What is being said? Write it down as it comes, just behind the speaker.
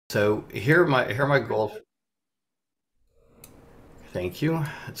So here are my goals. Thank you.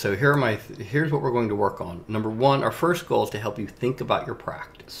 So here's what we're going to work on. Number one, our first goal is to help you think about your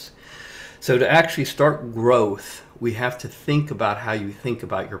practice. So to actually start growth, we have to think about how you think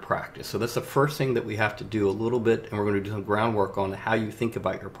about your practice. So that's the first thing that we have to do a little bit, and we're going to do some groundwork on how you think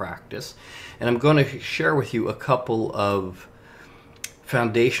about your practice. And I'm going to share with you a couple of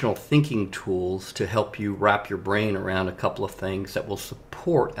foundational thinking tools to help you wrap your brain around a couple of things that will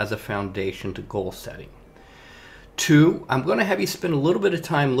support as a foundation to goal setting. Two, I'm going to have you spend a little bit of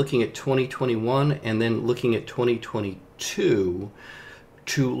time looking at 2021 and then looking at 2022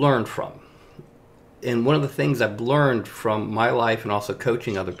 to learn from. And one of the things I've learned from my life and also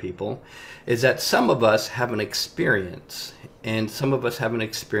coaching other people is that some of us have an experience and some of us have an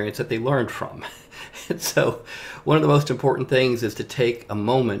experience that they learned from. And so one of the most important things is to take a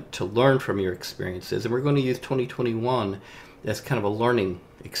moment to learn from your experiences. And we're going to use 2021 as kind of a learning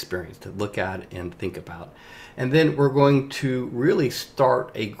experience to look at and think about. And then we're going to really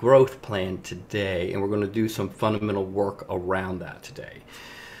start a growth plan today, and we're going to do some fundamental work around that today.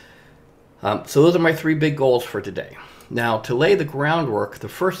 So those are my three big goals for today. Now, to lay the groundwork, the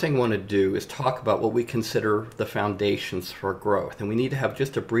first thing I want to do is talk about what we consider the foundations for growth. And we need to have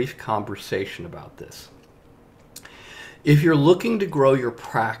just a brief conversation about this. If you're looking to grow your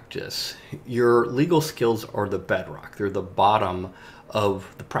practice, your legal skills are the bedrock. They're the bottom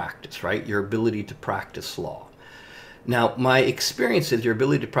of the practice, right? Your ability to practice law. Now, my experience is your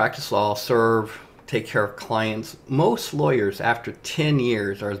ability to practice law, serve, take care of clients. Most lawyers after 10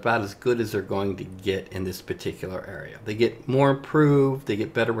 years are about as good as they're going to get in this particular area. They get more improved, they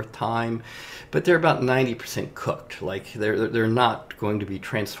get better with time, but they're about 90% cooked. Like they're not going to be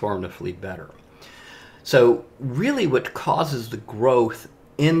transformatively better. So really what causes the growth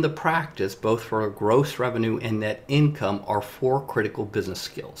in the practice, both for gross revenue and net income, are four critical business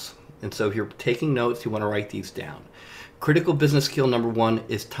skills. And so if you're taking notes, you want to write these down. Critical business skill number one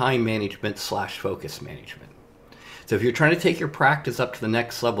is time management / focus management. So if you're trying to take your practice up to the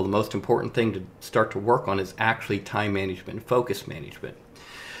next level, the most important thing to start to work on is actually time management and focus management.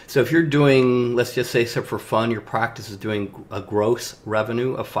 So if you're doing, let's just say, so for fun, your practice is doing a gross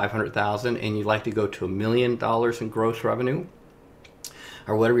revenue of $500,000 and you'd like to go to $1 million in gross revenue,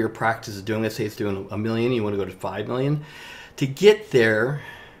 or whatever your practice is doing, let's say it's doing $1 million, you want to go to $5 million. To get there,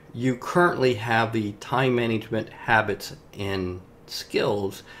 you currently have the time management habits and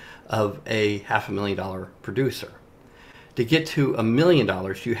skills of a $500,000 producer. To get to $1 million,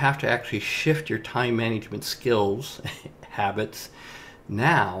 you have to actually shift your time management skills, habits,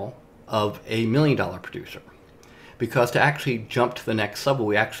 now of a $1 million producer. Because to actually jump to the next level,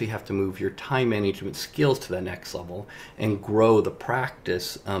 we actually have to move your time management skills to the next level and grow the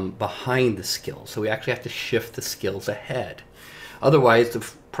practice behind the skills. So we actually have to shift the skills ahead. Otherwise, the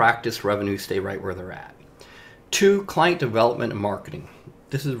practice revenues stay right where they're at. Two, client development and marketing.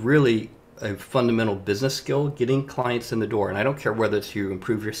 This is really a fundamental business skill, getting clients in the door. And I don't care whether it's you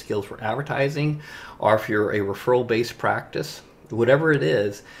improve your skills for advertising or if you're a referral-based practice, whatever it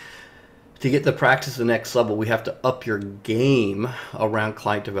is, to get the practice to the next level, we have to up your game around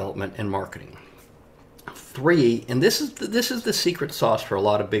client development and marketing. Three, and this is the secret sauce for a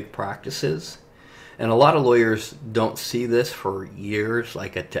lot of big practices, and a lot of lawyers don't see this for years,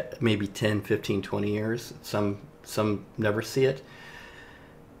 like maybe 10, 15, 20 years. Some never see it.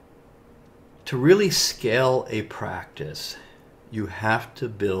 To really scale a practice, you have to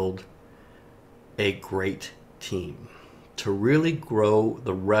build a great team. To really grow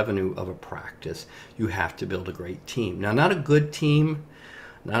the revenue of a practice, you have to build a great team. Now, not a good team,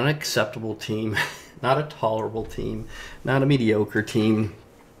 not an acceptable team, not a tolerable team, not a mediocre team,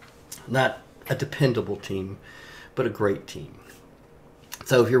 not a dependable team, but a great team.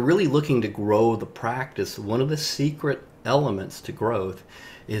 So if you're really looking to grow the practice, one of the secret elements to growth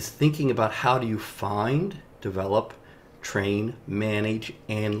is thinking about how do you find, develop, train, manage,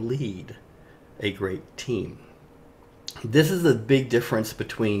 and lead a great team. This is the big difference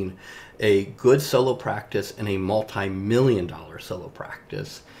between a good solo practice and a multi-million-dollar solo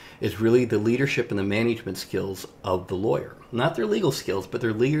practice, is really the leadership and the management skills of the lawyer. Not their legal skills, but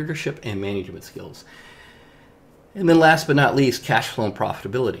their leadership and management skills. And then last but not least, cash flow and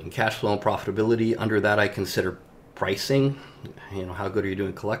profitability. And cash flow and profitability, under that I consider pricing. You know, how good are you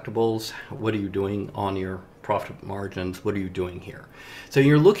doing collectibles? What are you doing on your profit margins? What are you doing here? So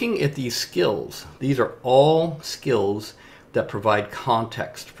you're looking at these skills. These are all skills that provide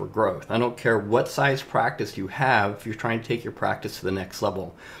context for growth. I don't care what size practice you have, if you're trying to take your practice to the next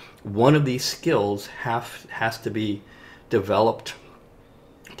level, one of these skills has to be developed,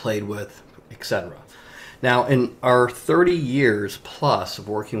 played with, etc. Now, in our 30 years plus of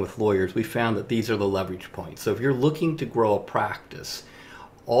working with lawyers, we found that these are the leverage points. So if you're looking to grow a practice,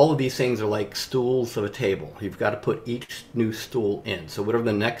 all of these things are like stools of a table. You've got to put each new stool in. So whatever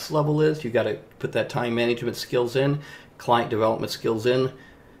the next level is, you've got to put that time management skills in, client development skills in,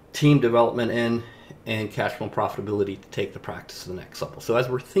 team development in, and cash flow and profitability to take the practice to the next level. So as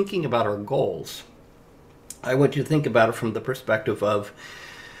we're thinking about our goals, I want you to think about it from the perspective of,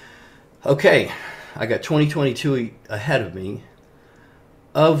 okay, I got 2022 ahead of me.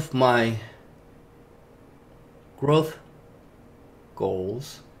 Of my growth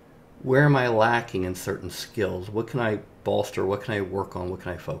goals, where am I lacking in certain skills? What can I bolster? What can I work on? What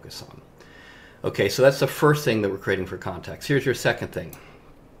can I focus on? Okay, so that's the first thing that we're creating for context. Here's your second thing.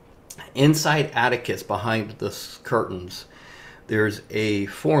 Inside Atticus, behind the curtains, there's a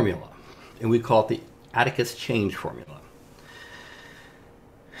formula, and we call it the Atticus change formula.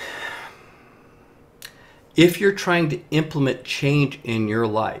 If you're trying to implement change in your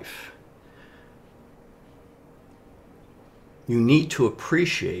life, you need to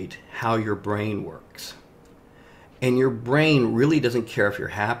appreciate how your brain works. And your brain really doesn't care if you're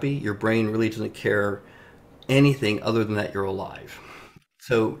happy. Your brain really doesn't care anything other than that you're alive.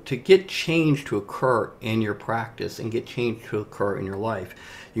 So to get change to occur in your practice and get change to occur in your life,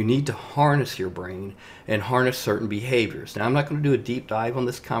 you need to harness your brain and harness certain behaviors. Now, I'm not going to do a deep dive on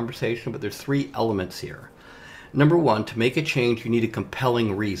this conversation, but there's 3 elements here. Number 1, to make a change, you need a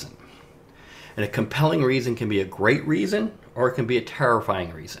compelling reason. And a compelling reason can be a great reason or it can be a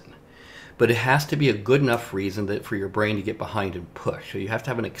terrifying reason. But it has to be a good enough reason that for your brain to get behind and push. So you have to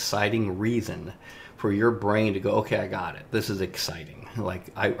have an exciting reason for your brain to go, okay, I got it. This is exciting. Like,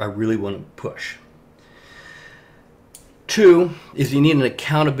 I really want to push. 2 is you need an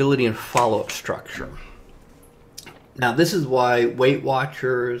accountability and follow-up structure. Now, this is why Weight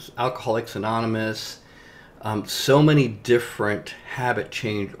Watchers, Alcoholics Anonymous, so many different habit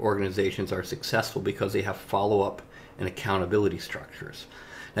change organizations are successful because they have follow-up and accountability structures.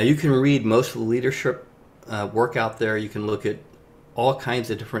 Now, you can read most of the leadership work out there. You can look at all kinds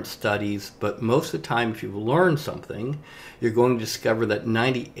of different studies, but most of the time, if you've learned something, you're going to discover that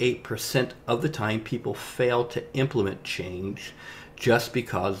 98% of the time people fail to implement change just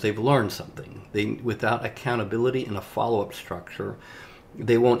because they've learned something. Without accountability and a follow-up structure,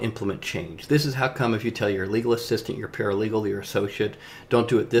 they won't implement change. This is how come if you tell your legal assistant, your paralegal, your associate, don't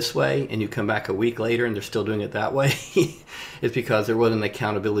do it this way, and you come back a week later and they're still doing it that way, it's because there wasn't an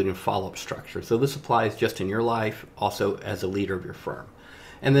accountability and follow-up structure. So this applies just in your life, also as a leader of your firm.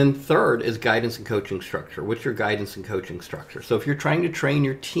 And then third is guidance and coaching structure. What's your guidance and coaching structure? So if you're trying to train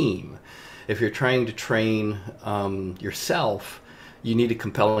your team, if you're trying to train yourself, you need a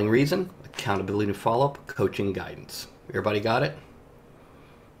compelling reason, accountability and follow-up, coaching and guidance. Everybody got it?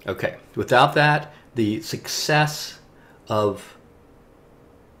 Okay, without that, the success of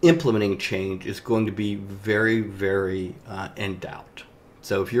implementing change is going to be very, very in doubt.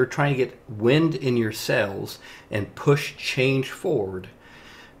 So if you're trying to get wind in your sails and push change forward,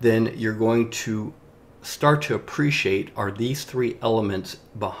 then you're going to start to appreciate, are these 3 elements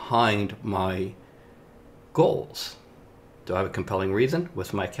behind my goals? Do I have a compelling reason?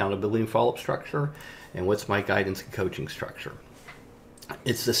 What's my accountability and follow-up structure? And what's my guidance and coaching structure?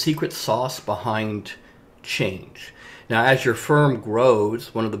 It's the secret sauce behind change. Now, as your firm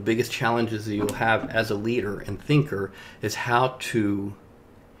grows, one of the biggest challenges that you'll have as a leader and thinker is how to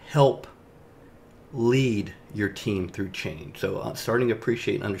help lead your team through change. So starting to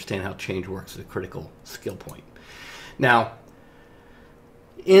appreciate and understand how change works is a critical skill point. Now,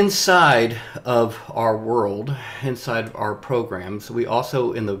 inside of our world, inside of our programs, we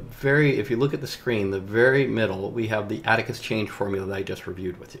also, if you look at the screen, the very middle, we have the Atticus change formula that I just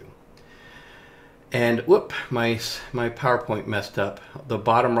reviewed with you. And whoop, my PowerPoint messed up. The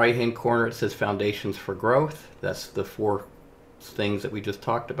bottom right-hand corner, it says Foundations for Growth. That's the 4 things that we just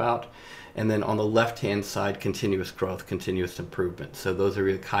talked about. And then on the left-hand side, continuous growth, continuous improvement. So those are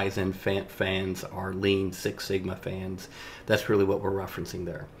your Kaizen fans, our Lean Six Sigma fans. That's really what we're referencing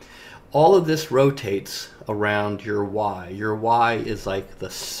there. All of this rotates around your why. Your why is like the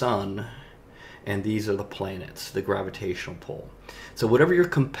sun, and these are the planets, the gravitational pull. So whatever your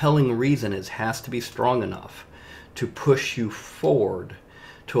compelling reason is has to be strong enough to push you forward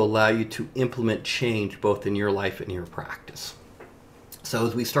to allow you to implement change both in your life and in your practice. So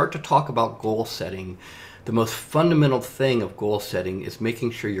as we start to talk about goal setting, the most fundamental thing of goal setting is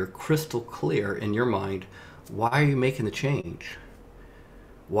making sure you're crystal clear in your mind. Why are you making the change?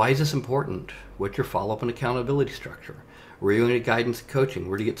 Why is this important? What's your follow-up and accountability structure? Where are you going to get guidance and coaching?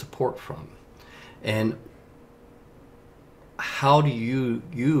 Where do you get support from? And how do you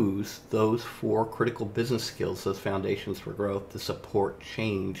use those 4 critical business skills, those foundations for growth, to support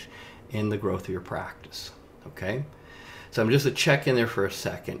change in the growth of your practice? Okay, so I'm just to check in there for a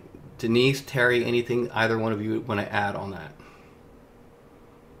second. Denise, Terry, anything either one of you want to add on that?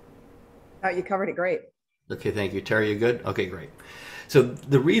 You covered it great. Okay, thank you. Terry, you good? Okay, great. So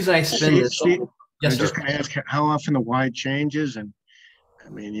the reason I spend See, this, see, I yes, was just sir. going to ask how often the why changes, and I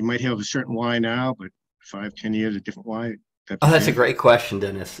mean, you might have a certain why now, but 5, 10 years, a different why type Oh, of that's a change. great question,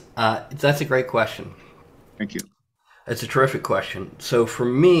 Dennis. That's a great question. Thank you. It's a terrific question. So for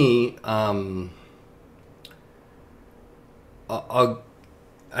me, I,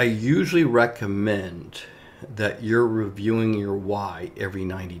 I usually recommend that you're reviewing your why every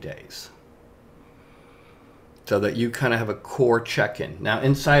 90 days. So that you kind of have a core check-in. Now,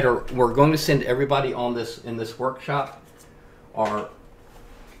 inside, we're going to send everybody on this in this workshop our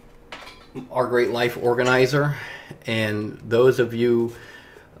great life organizer, and those of you,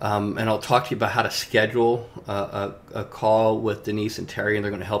 and I'll talk to you about how to schedule a call with Denise and Terry, and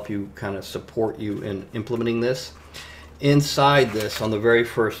they're going to help you kind of support you in implementing this. Inside this, on the very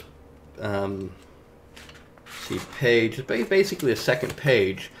first page, basically a second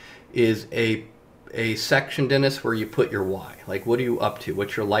page, is a section, Dennis, where you put your why. Like, what are you up to?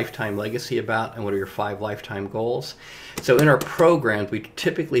 What's your lifetime legacy about? And what are your 5 lifetime goals? So in our programs, we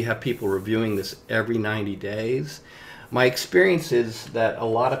typically have people reviewing this every 90 days. My experience is that a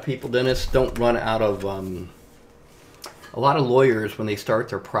lot of people, Dennis, don't run out of, a lot of lawyers, when they start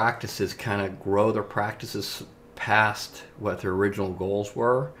their practices, kind of grow their practices past what their original goals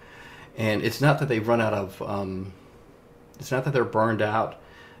were. And it's not that they've run out of, it's not that they're burned out.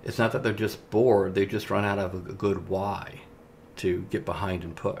 It's not that they're just bored. They just run out of a good why to get behind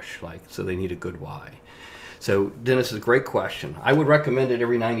and push. Like, so they need a good why. So Dennis, is a great question. I would recommend it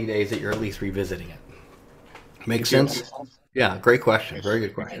every 90 days that you're at least revisiting it. Make sense? Yeah, great question. Yes. Very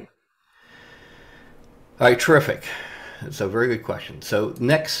good question. All right, terrific. So very good question. So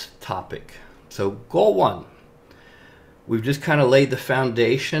next topic. So goal 1. We've just kind of laid the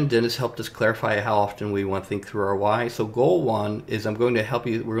foundation. Dennis helped us clarify how often we want to think through our why. So goal 1 is I'm going to help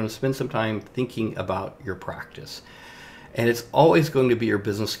you. We're going to spend some time thinking about your practice. And it's always going to be your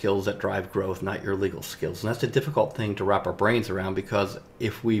business skills that drive growth, not your legal skills. And that's a difficult thing to wrap our brains around, because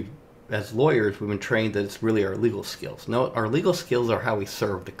if we, as lawyers, we've been trained that it's really our legal skills. No, our legal skills are how we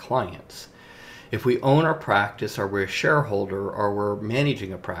serve the clients. If we own our practice, or we're a shareholder, or we're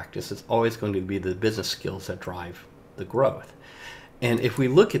managing a practice, it's always going to be the business skills that drive the growth. And if we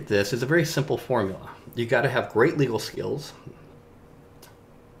look at this, it's a very simple formula. You got to have great legal skills.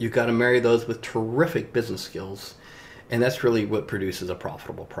 You've got to marry those with terrific business skills. And that's really what produces a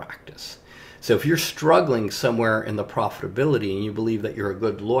profitable practice. So if you're struggling somewhere in the profitability and you believe that you're a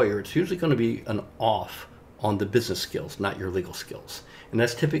good lawyer, it's usually going to be an off on the business skills, not your legal skills. And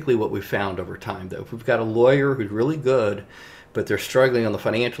that's typically what we've found over time, that if we've got a lawyer who's really good, but they're struggling on the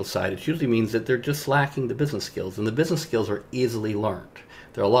financial side, it usually means that they're just lacking the business skills. And the business skills are easily learned.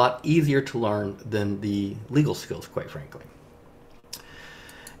 They're a lot easier to learn than the legal skills, quite frankly.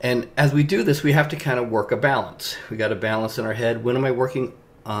 And as we do this, we have to kind of work a balance. We got a balance in our head. When am I working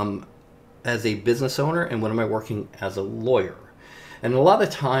as a business owner, and when am I working as a lawyer? And a lot of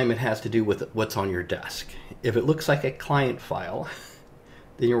the time it has to do with what's on your desk. If it looks like a client file,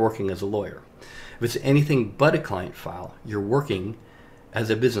 then you're working as a lawyer. If it's anything but a client file, you're working as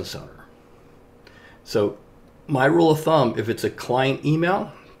a business owner. So my rule of thumb, if it's a client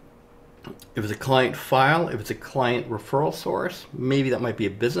email, if it's a client file, if it's a client referral source, maybe that might be a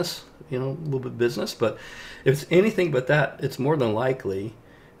business, a little bit business. But if it's anything but that, it's more than likely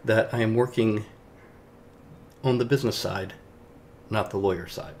that I am working on the business side, not the lawyer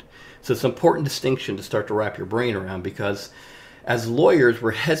side. So it's an important distinction to start to wrap your brain around, because as lawyers,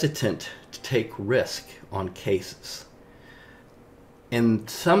 we're hesitant to take risk on cases. And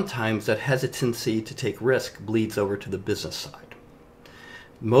sometimes that hesitancy to take risk bleeds over to the business side.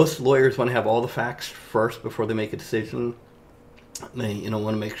 Most lawyers want to have all the facts first before they make a decision. They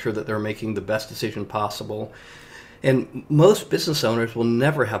want to make sure that they're making the best decision possible. And most business owners will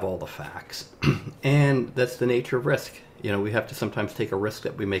never have all the facts. And that's the nature of risk. We have to sometimes take a risk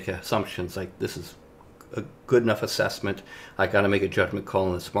that we make assumptions like, this is a good enough assessment. I got to make a judgment call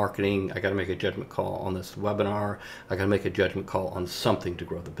on this marketing. I got to make a judgment call on this webinar. I got to make a judgment call on something to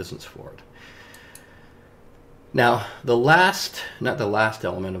grow the business forward. Now, not the last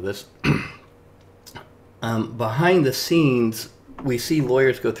element of this, behind the scenes, we see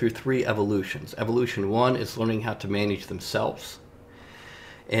lawyers go through 3 evolutions. Evolution 1 is learning how to manage themselves.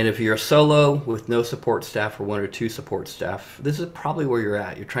 And if you're a solo with no support staff or 1 or 2 support staff, this is probably where you're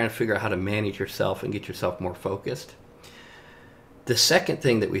at. You're trying to figure out how to manage yourself and get yourself more focused. The second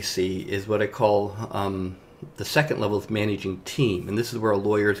thing that we see is what I call the second level of managing team. And this is where a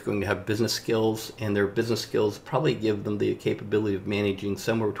lawyer is going to have business skills, and their business skills probably give them the capability of managing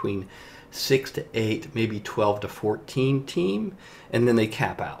somewhere between 6 to 8, maybe 12 to 14 team, and then they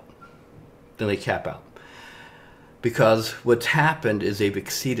cap out. Because what's happened is they've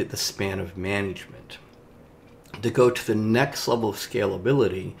exceeded the span of management. To go to the next level of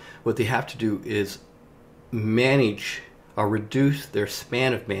scalability, what they have to do is manage or reduce their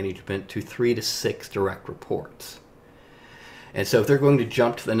span of management to 3 to 6 direct reports. And so if they're going to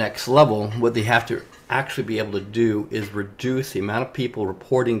jump to the next level, what they have to actually be able to do is reduce the amount of people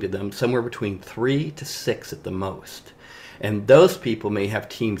reporting to them somewhere between 3 to 6 at the most. And those people may have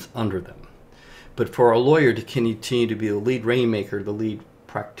teams under them. But for a lawyer to continue to be the lead rainmaker, the lead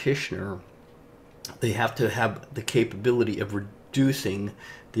practitioner, they have to have the capability of reducing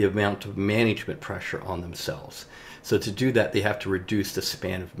the amount of management pressure on themselves. So to do that, they have to reduce the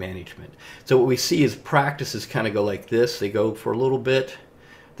span of management. So what we see is practices kind of go like this. They go for a little bit.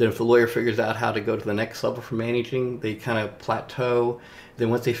 Then if the lawyer figures out how to go to the next level for managing, they kind of plateau.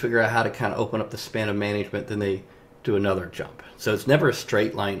 Then once they figure out how to kind of open up the span of management, then they do another jump. So it's never a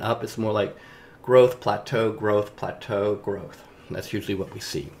straight line up. It's more like growth, plateau, growth, plateau, growth. And that's usually what we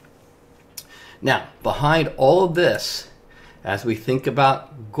see. Now, behind all of this, as we think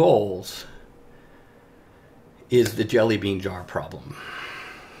about goals, is the jelly bean jar problem.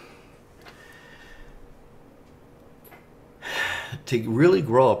 To really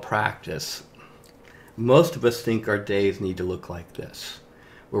grow a practice, most of us think our days need to look like this,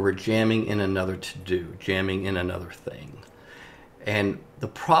 where we're jamming in another to-do, jamming in another thing. And the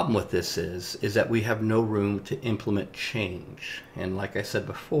problem with this is that we have no room to implement change. And like I said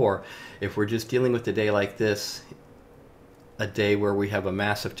before, if we're just dealing with a day like this, a day where we have a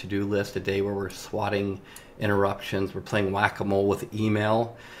massive to-do list, a day where we're swatting interruptions, we're playing whack-a-mole with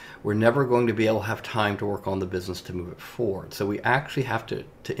email, we're never going to be able to have time to work on the business to move it forward. So we actually have to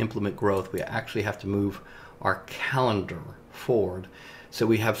implement growth. We actually have to move our calendar forward so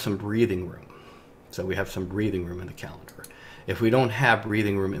we have some breathing room. So we have some breathing room in the calendar. If we don't have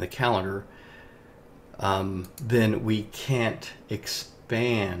breathing room in the calendar, then we can't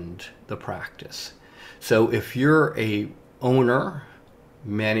expand the practice. So if you're a owner,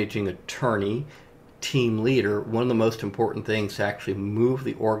 managing attorney, team leader, one of the most important things to actually move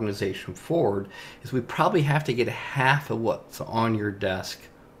the organization forward is we probably have to get half of what's on your desk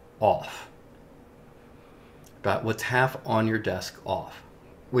off. About what's half on your desk off,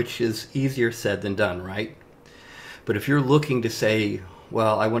 which is easier said than done, right? But if you're looking to say,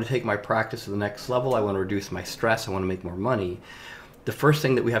 well, I want to take my practice to the next level, I want to reduce my stress, I want to make more money, the first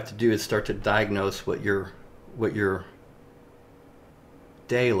thing that we have to do is start to diagnose what your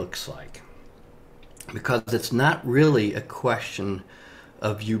day looks like. Because it's not really a question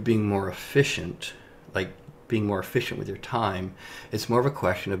of you being more efficient, like being more efficient with your time. It's more of a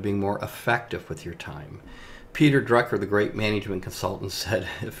question of being more effective with your time. Peter Drucker, the great management consultant, said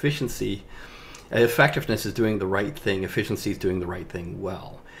effectiveness is doing the right thing, efficiency is doing the right thing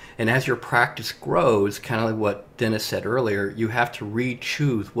well. And as your practice grows, kind of like what Dennis said earlier, you have to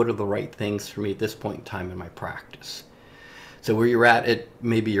re-choose what are the right things for me at this point in time in my practice. So where you're at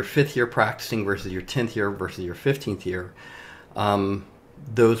maybe your 5th year practicing versus your 10th year versus your 15th year,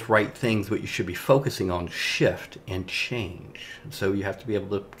 those right things, what you should be focusing on, shift and change. So you have to be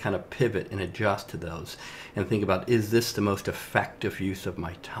able to kind of pivot and adjust to those and think about, is this the most effective use of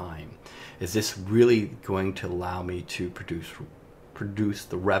my time? Is this really going to allow me to produce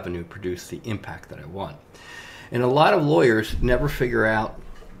the revenue, produce the impact that I want? And a lot of lawyers never figure out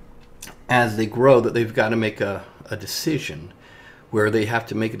as they grow that they've got to make a decision where they have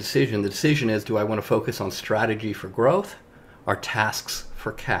to make a decision. The decision is, do I want to focus on strategy for growth or tasks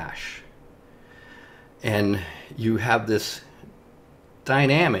for cash? And you have this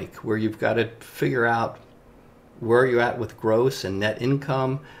dynamic where you've got to figure out where you're at with gross and net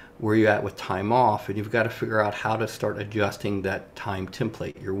income, where you're at with time off, and you've got to figure out how to start adjusting that time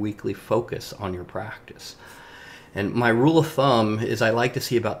template, your weekly focus on your practice. And my rule of thumb is I like to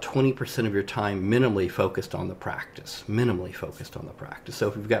see about 20% of your time minimally focused on the practice. Minimally focused on the practice. So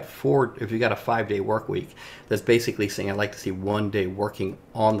if you've got a 5-day work week, that's basically saying I like to see 1 day working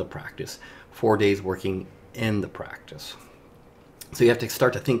on the practice, 4 days working in the practice. So you have to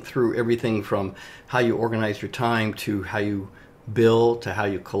start to think through everything from how you organize your time to how you bill, to how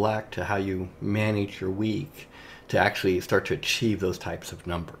you collect, to how you manage your week, to actually start to achieve those types of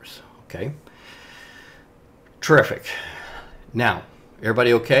numbers. Okay? Terrific. Now,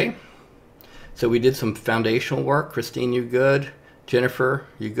 everybody okay? So we did some foundational work. Christine, you good? Jennifer,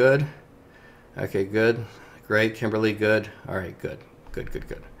 you good? Okay, good. Great. Kimberly, good. All right, good. Good, good,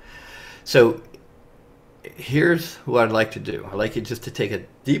 good. So here's what I'd like to do. I'd like you just to take a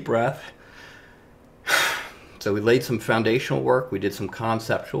deep breath. So we laid some foundational work. We did some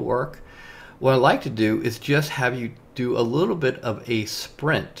conceptual work. What I'd like to do is just have you do a little bit of a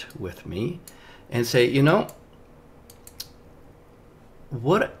sprint with me and say, you know,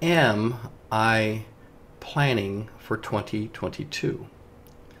 what am I planning for 2022?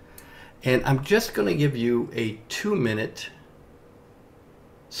 And I'm just going to give you a 2-minute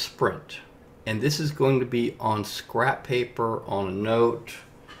sprint. And this is going to be on scrap paper, on a note,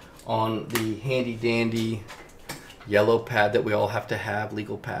 on the handy dandy yellow pad that we all have to have,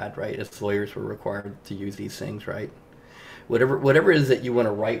 legal pad, right? As lawyers, we're required to use these things, right? Whatever it is that you want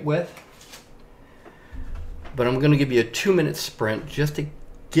to write with. But I'm going to give you a 2-minute sprint just to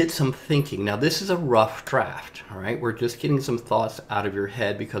get some thinking. Now, this is a rough draft, all right? We're just getting some thoughts out of your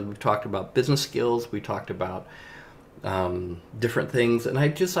head because we've talked about business skills, we talked about different things, and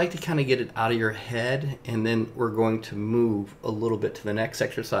I'd just like to kind of get it out of your head, and then we're going to move a little bit to the next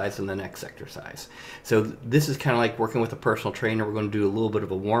exercise and the next exercise. So this is kind of like working with a personal trainer. We're going to do a little bit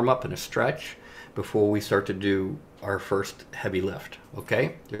of a warm-up and a stretch before we start to do our first heavy lift.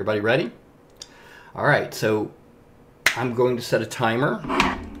 Okay, everybody ready? All right, so I'm going to set a timer.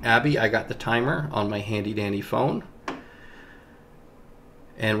 Abby, I got the timer on my handy dandy phone,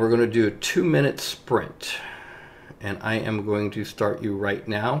 and we're going to do a 2-minute sprint. And I am going to start you right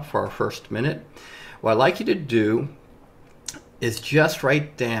now for our first minute. What I'd like you to do is just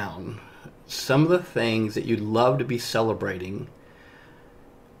write down some of the things that you'd love to be celebrating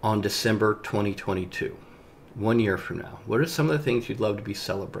on December 2022, 1 year from now. What are some of the things you'd love to be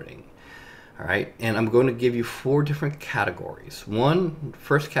celebrating? All right, and I'm going to give you 4 different categories.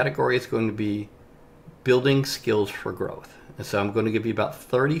 First category is going to be building skills for growth. And so I'm going to give you about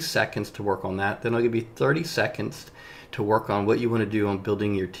 30 seconds to work on that. Then I'll give you 30 seconds to work on what you want to do on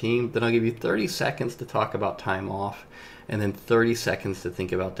building your team. Then I'll give you 30 seconds to talk about time off, and then 30 seconds to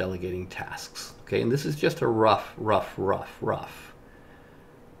think about delegating tasks. Okay, and this is just a rough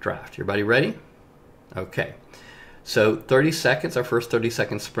draft. Everybody ready? Okay. So 30 seconds, our first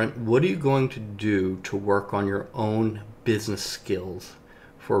 30-second sprint. What are you going to do to work on your own business skills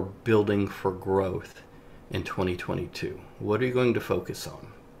for building for growth in 2022? What are you going to focus on?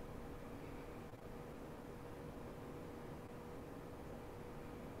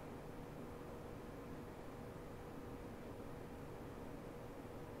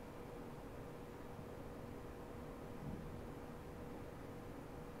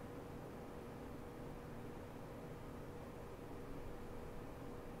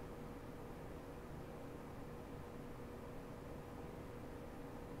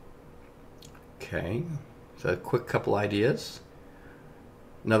 Okay, so a quick couple ideas.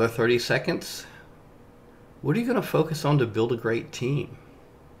 Another 30 seconds. What are you going to focus on to build a great team?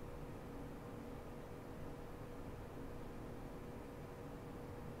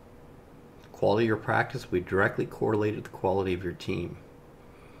 Quality of your practice will be directly correlated to the quality of your team.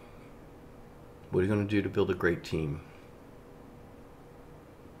 What are you going to do to build a great team?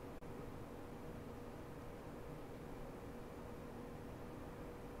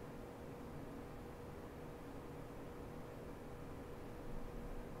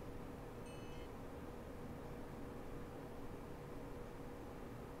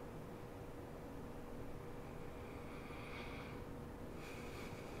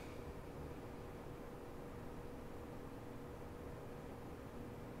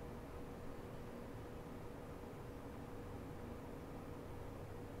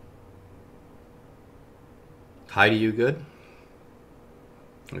 Heidi, you good?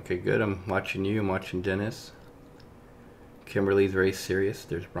 Okay, good. I'm watching you. I'm watching Dennis. Kimberly's very serious.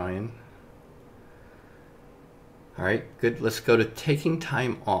 There's Brian. All right, good. Let's go to taking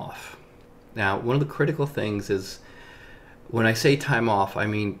time off. Now, one of the critical things is when I say time off, I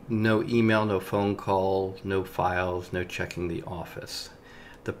mean no email, no phone call, no files, no checking the office.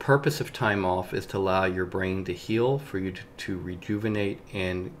 The purpose of time off is to allow your brain to heal, for you to rejuvenate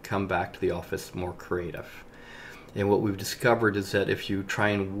and come back to the office more creative. And what we've discovered is that if you try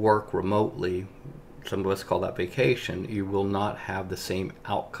and work remotely, some of us call that vacation, you will not have the same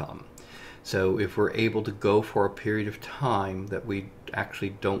outcome. So if we're able to go for a period of time that we actually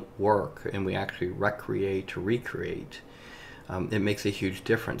don't work and we actually recreate to recreate, it makes a huge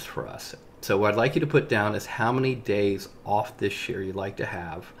difference for us. So what I'd like you to put down is how many days off this year you'd like to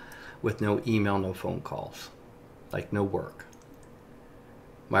have with no email, no phone calls, like no work.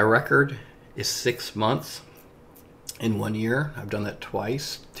 My record is 6 months. In 1 year, I've done that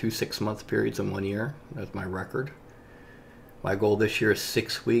twice, 2 6-month periods in 1 year. That's my record. My goal this year is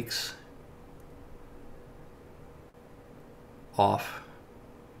 6 weeks off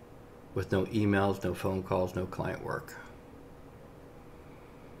with no emails, no phone calls, no client work.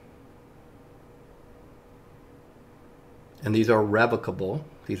 And these are revocable.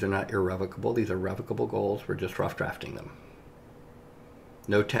 These are not irrevocable. These are revocable goals. We're just rough drafting them.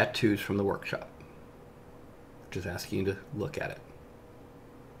 No tattoos from the workshop. Just asking you to look at it.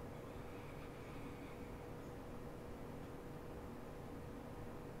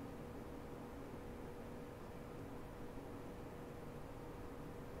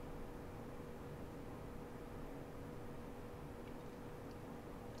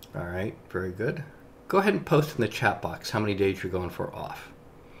 All right, very good. Go ahead and post in the chat box how many days you're going for off.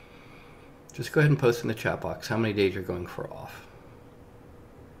 Just go ahead and post in the chat box how many days you're going for off.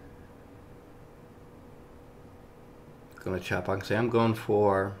 Go in the chat box and say, I'm going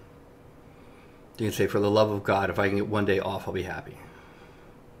for, you can say, for the love of God, if I can get 1 day off, I'll be happy.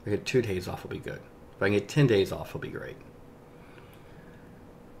 If I get 2 days off, I'll be good. If I can get 10 days off, I'll be great.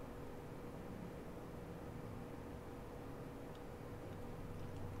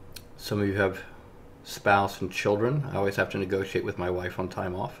 Some of you have spouse and children. I always have to negotiate with my wife on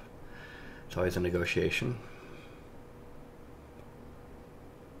time off. It's always a negotiation.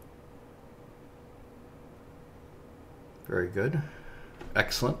 Very good.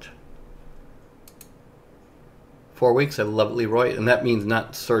 Excellent. 4 weeks, I love it, Leroy. And that means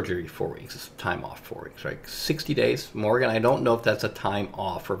not surgery 4 weeks, it's time off 4 weeks, right? 60 days. Morgan, I don't know if that's a time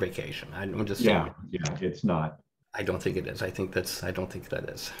off or vacation. I'm just saying. Yeah, it's not. I don't think it is. I don't think that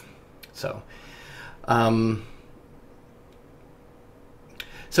is. So,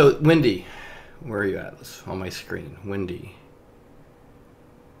 so Wendy, where are you at? This on my screen. Wendy,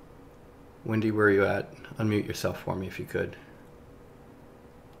 where are you at? Unmute yourself for me if you could.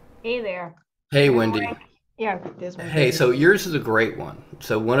 Hey there. Hey, Wendy. Yeah, this one. Hey, so yours is a great one.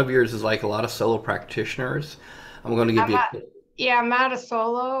 So one of yours is like a lot of solo practitioners. I'm going to give you. Yeah, I'm not a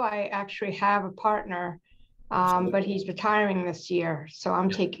solo. I actually have a partner. But he's retiring this year, so I'm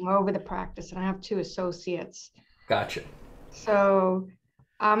taking over the practice, and I have 2 associates. Gotcha. So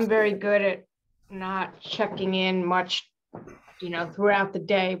I'm very good at not checking in much, throughout the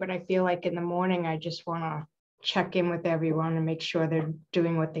day, but I feel like in the morning, I just want to check in with everyone and make sure they're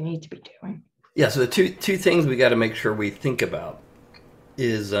doing what they need to be doing. Yeah, so the two things we got to make sure we think about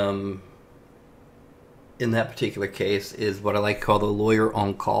is, in that particular case, is what I like to call the lawyer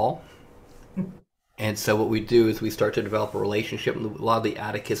on call. And so what we do is we start to develop a relationship. A lot of the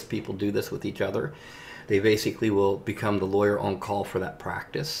Atticus people do this with each other. They basically will become the lawyer on call for that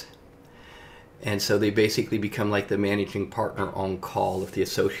practice. And so they basically become like the managing partner on call if the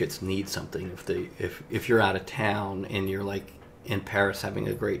associates need something. If you're out of town and you're like in Paris having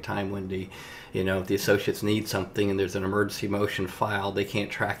a great time, Wendy, if the associates need something and there's an emergency motion filed, they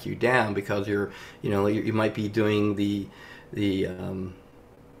can't track you down because you might be doing the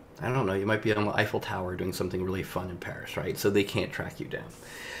I don't know, you might be on the Eiffel Tower doing something really fun in Paris, right? So they can't track you down.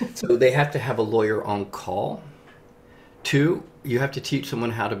 So they have to have a lawyer on call. 2, you have to teach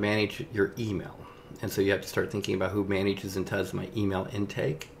someone how to manage your email. And so you have to start thinking about who manages and does my email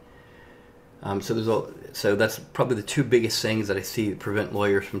intake. So that's probably the 2 biggest things that I see that prevent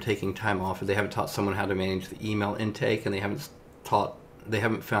lawyers from taking time off. Is they haven't taught someone how to manage the email intake, and they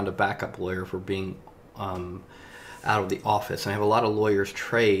haven't found a backup lawyer for being out of the office. And I have a lot of lawyers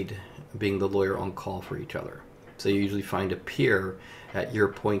trade being the lawyer on call for each other. So you usually find a peer at your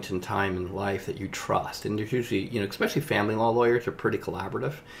point in time in life that you trust. And there's usually, especially family law lawyers are pretty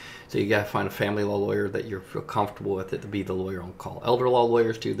collaborative. So you got to find a family law lawyer that you feel comfortable with it to be the lawyer on call. Elder law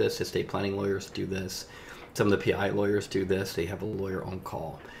lawyers do this. Estate planning lawyers do this. Some of the PI lawyers do this. They have a lawyer on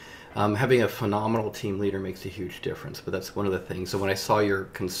call. Having a phenomenal team leader makes a huge difference, but that's one of the things. So when I saw your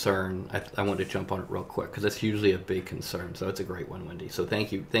concern, I wanted to jump on it real quick because that's usually a big concern. So it's a great one, Wendy. So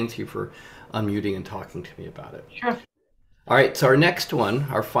thank you. Thank you for unmuting and talking to me about it. Sure. All right, so our next one,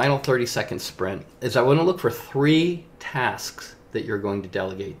 our final 30-second sprint, is I want to look for 3 tasks that you're going to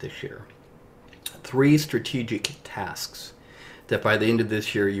delegate this year. 3 strategic tasks that by the end of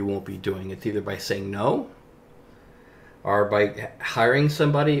this year you won't be doing. It's either by saying no, or by hiring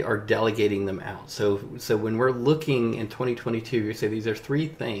somebody or delegating them out. So when we're looking in 2022, you say these are 3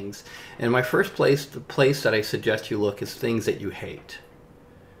 things. And my first place, the place that I suggest you look is things that you hate.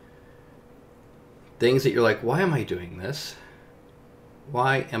 Things that you're like, why am I doing this?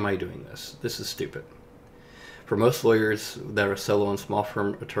 Why am I doing this? This is stupid. For most lawyers that are solo and small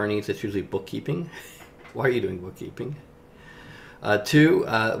firm attorneys, it's usually bookkeeping. Why are you doing bookkeeping? 2,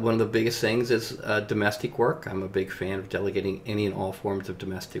 one of the biggest things is domestic work. I'm a big fan of delegating any and all forms of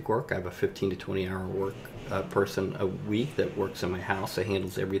domestic work. I have a 15 to 20 hour work person a week that works in my house that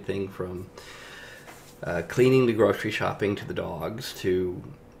handles everything from cleaning the grocery shopping to the dogs to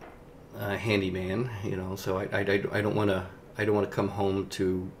handyman, you know. So I don't want to come home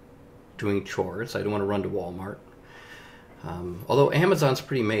to doing chores. I don't want to run to Walmart. Although Amazon's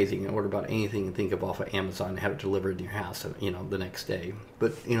pretty amazing. You can order about anything you think of off of Amazon and have it delivered in your house, you know, the next day.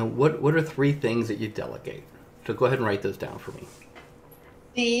 But, you know, what are 3 things that you delegate? So go ahead and write those down for me.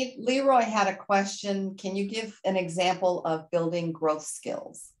 Steve, Leroy had a question. Can you give an example of building growth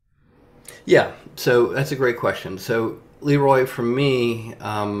skills? Yeah, so that's a great question. So Leroy, for me,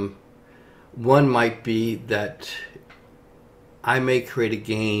 one might be that I may create a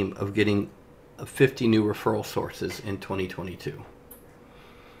game of getting 50 new referral sources in 2022.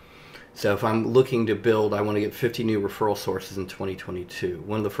 So if I'm looking to build, I want to get 50 new referral sources in 2022.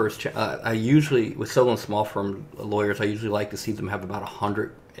 One of the first, I usually, with solo and small firm lawyers, I usually like to see them have about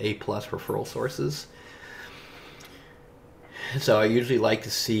 100 A-plus referral sources. So I usually like to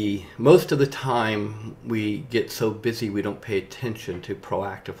see, most of the time we get so busy we don't pay attention to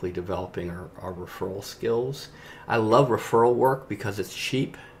proactively developing our referral skills. I love referral work because it's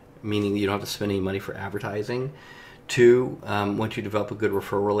cheap, meaning you don't have to spend any money for advertising. 2, once you develop a good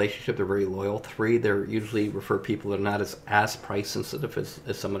referral relationship, they're very loyal. 3, they're usually refer people that are not as price sensitive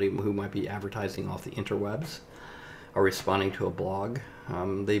as somebody who might be advertising off the interwebs or responding to a blog.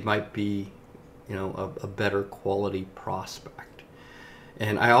 They might be, you know, a better quality prospect.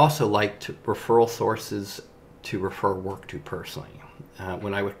 And I also like referral sources to refer work to personally.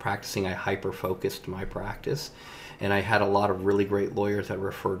 When I was practicing, I hyper-focused my practice, and I had a lot of really great lawyers that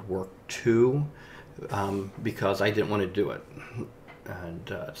referred work to because I didn't want to do it.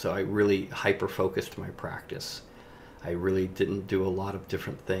 And so I really hyper-focused my practice. I really didn't do a lot of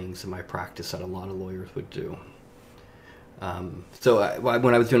different things in my practice that a lot of lawyers would do.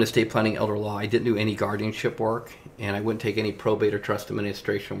 When I was doing estate planning, elder law, I didn't do any guardianship work, and I wouldn't take any probate or trust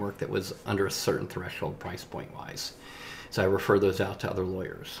administration work that was under a certain threshold price point wise. So I refer those out to other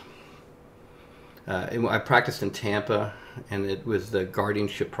lawyers. I practiced in Tampa, and it was the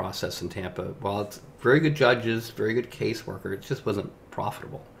guardianship process in Tampa. While it's very good judges, very good caseworker, it just wasn't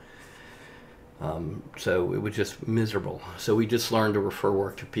profitable. So it was just miserable. So we just learned to refer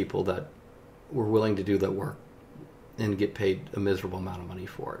work to people that were willing to do that work and get paid a miserable amount of money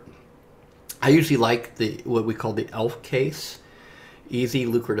for it. I usually like what we call the ELF case: easy,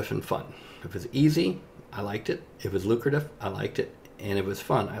 lucrative, and fun. If it's easy, I liked it. If it was lucrative, I liked it. And if it was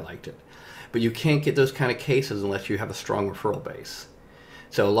fun, I liked it. But you can't get those kind of cases unless you have a strong referral base.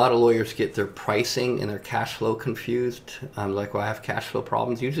 So a lot of lawyers get their pricing and their cash flow confused. Like, well, I have cash flow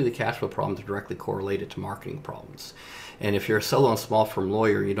problems. Usually the cash flow problems are directly correlated to marketing problems. And if you're a solo and small firm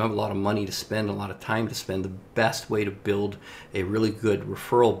lawyer, you don't have a lot of money to spend, a lot of time to spend, the best way to build a really good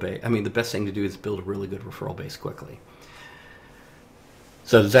referral base, the best thing to do is build a really good referral base quickly.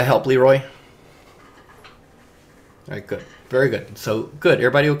 So does that help, Leroy? All right, good. Very good. So good.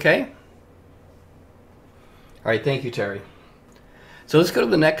 Everybody okay? All right, thank you, Terry. So let's go to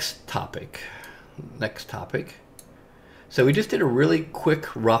the next topic. So we just did a really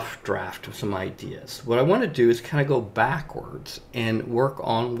quick, rough draft of some ideas. What I want to do is kind of go backwards and work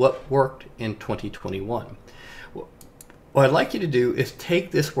on what worked in 2021. What I'd like you to do is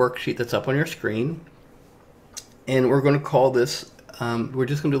take this worksheet that's up on your screen, and we're going to call this, we're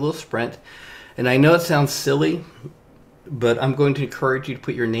just going to do a little sprint. And I know it sounds silly, but I'm going to encourage you to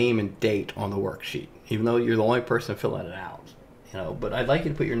put your name and date on the worksheet, even though you're the only person filling it out. But I'd like you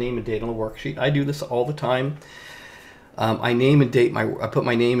to put your name and date on the worksheet. I do this all the time. I put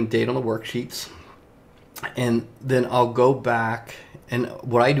my name and date on the worksheets, and then I'll go back, and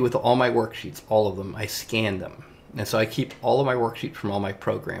what I do with all my worksheets, all of them, I scan them. And so I keep all of my worksheets from all my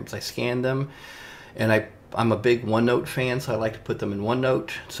programs. I scan them, and I'm a big OneNote fan, so I like to put them in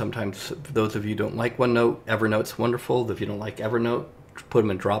OneNote. Sometimes, for those of you who don't like OneNote, Evernote's wonderful. If you don't like Evernote, put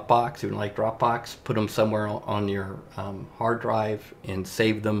them in Dropbox. If you don't like Dropbox, put them somewhere on your hard drive and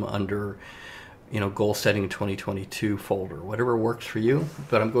save them under, goal setting 2022 folder, whatever works for you.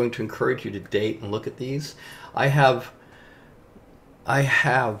 But I'm going to encourage you to date and look at these. I have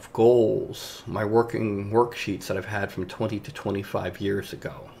goals, my working worksheets that I've had from 20 to 25 years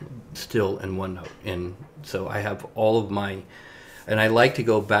ago, still in OneNote. And so I have all of and I like to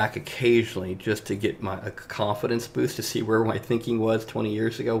go back occasionally just to get a confidence boost to see where my thinking was 20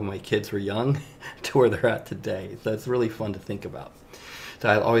 years ago when my kids were young to where they're at today. So it's really fun to think about. So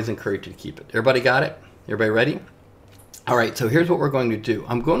I always encourage you to keep it. Everybody got it? Everybody ready? All right, so here's what we're going to do.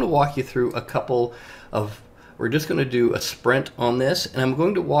 I'm going to walk you through we're just going to do a sprint on this, and I'm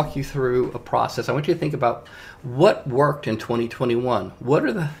going to walk you through a process. I want you to think about what worked in 2021. What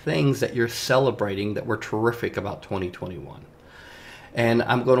are the things that you're celebrating that were terrific about 2021? And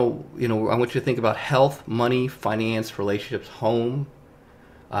I'm going to, I want you to think about health, money, finance, relationships, home,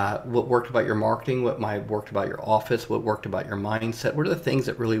 what worked about your marketing, what worked about your office, what worked about your mindset. What are the things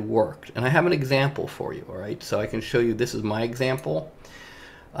that really worked? And I have an example for you, all right? So I can show you, this is my example.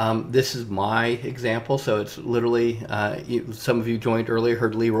 This is my example. So it's literally, some of you joined earlier,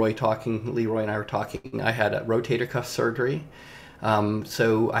 heard Leroy talking. Leroy and I were talking. I had a rotator cuff surgery.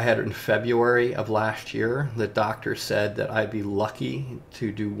 So I had it in February of last year. The doctor said that I'd be lucky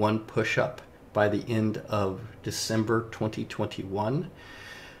to do one push-up by the end of December 2021.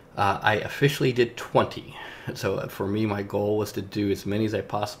 I officially did 20. So for me, my goal was to do as many as I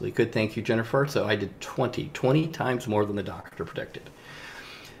possibly could. Thank you, Jennifer. So I did 20 times more than the doctor predicted.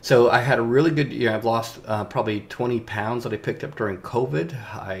 So I had a really good year. I've lost probably 20 pounds that I picked up during COVID.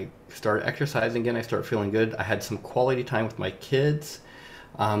 I started exercising again. I started feeling good. I had some quality time with my kids.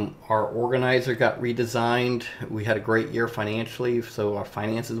 Our organizer got redesigned. We had a great year financially, so our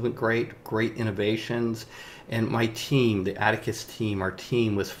finances went great innovations. And my team, the Atticus team, our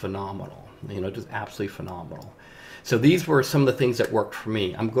team was phenomenal, just absolutely phenomenal. So these were some of the things that worked for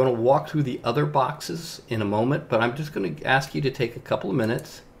me. I'm going to walk through the other boxes in a moment, but I'm just going to ask you to take a couple of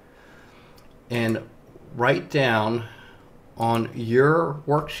minutes and write down on your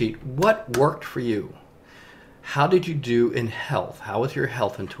worksheet what worked for you. How did you do in health? How was your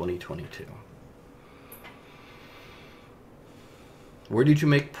health in 2022? Where did you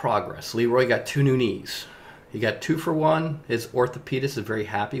make progress? Leroy got 2 new knees. He got 2 for 1. His orthopedist is very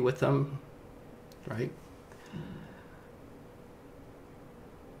happy with them, right?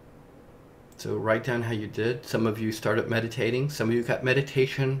 So write down how you did. Some of you started meditating. Some of you got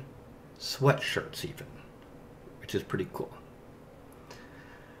meditation sweatshirts even, which is pretty cool.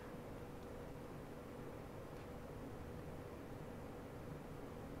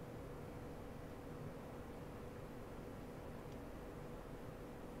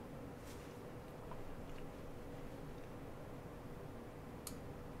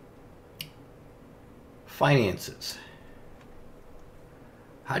 Finances.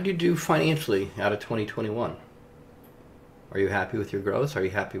 How did you do financially out of 2021? Are you happy with your gross? Are you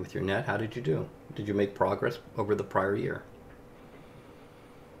happy with your net? How did you do? Did you make progress over the prior year?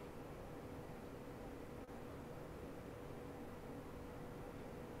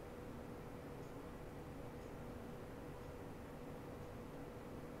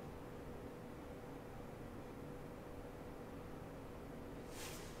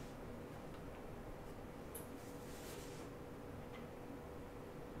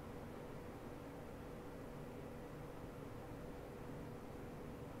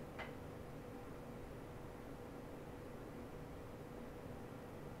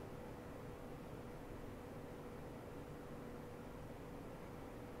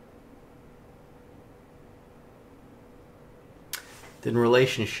 Then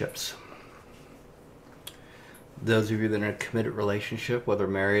relationships. Those of you that are in a committed relationship, whether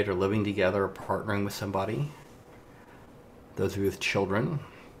married or living together or partnering with somebody. Those of you with children.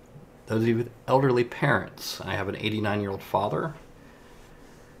 Those of you with elderly parents. I have an 89-year-old father.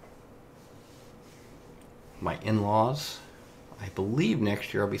 My in-laws. I believe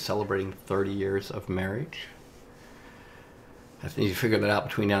next year I'll be celebrating 30 years of marriage. I need to figure that out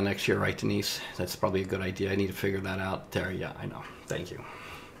between now and next year, right, Denise? That's probably a good idea. I need to figure that out. There, yeah, I know. Thank you.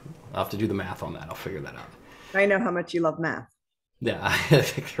 I'll have to do the math on that. I'll figure that out. I know how much you love math. Yeah,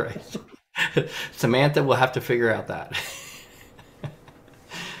 that's right. Samantha will have to figure out that.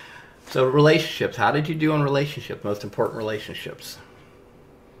 So relationships. How did you do on relationships? Most important relationships.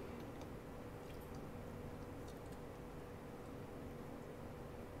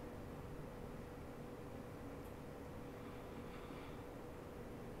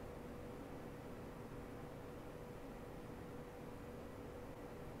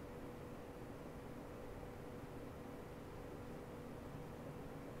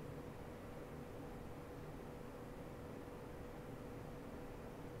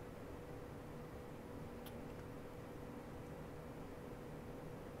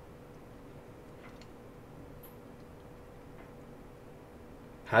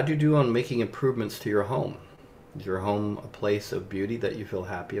 How'd you do on making improvements to your home? Is your home a place of beauty that you feel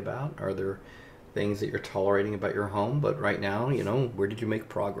happy about? Are there things that you're tolerating about your home? But right now, where did you make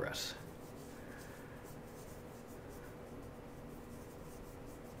progress?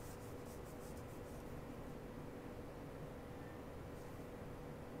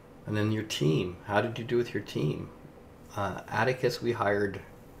 And then your team. How did you do with your team? Atticus, we hired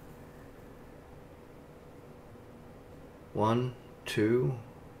 1, 2,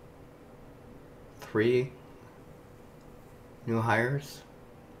 3 new hires.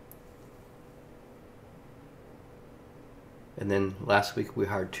 And then last week we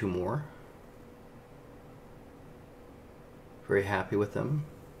hired 2 more. Very happy with them.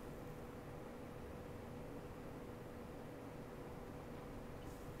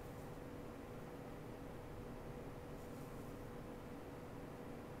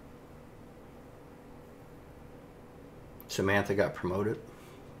 Samantha got promoted.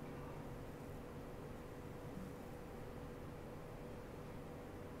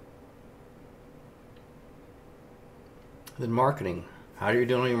 Then marketing. How are you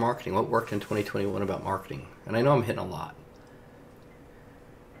doing on your marketing? What worked in 2021 about marketing? And I know I'm hitting a lot.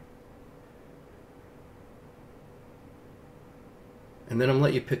 And then I'm gonna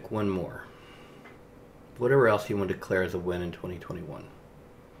let you pick one more. Whatever else you want to declare as a win in 2021.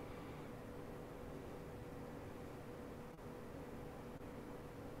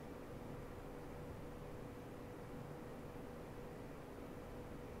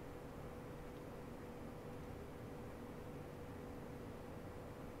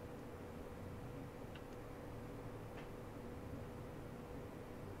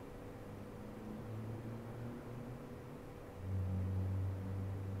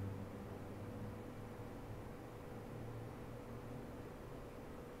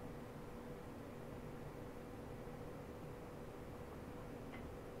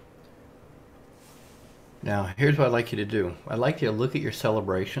 Now, here's what I'd like you to do. I'd like you to look at your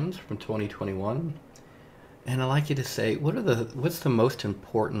celebrations from 2021, and I'd like you to say, what's the most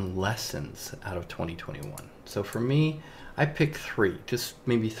important lessons out of 2021? So for me, I picked 3, just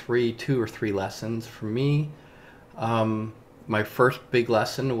maybe 2 or 3 lessons. For me, my first big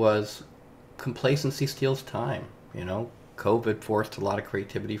lesson was complacency steals time. You know, COVID forced a lot of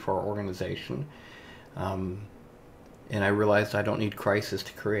creativity for our organization, and I realized I don't need crisis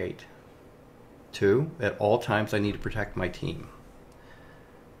to create. 2, at all times I need to protect my team.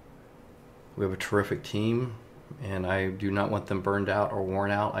 We have a terrific team, and I do not want them burned out or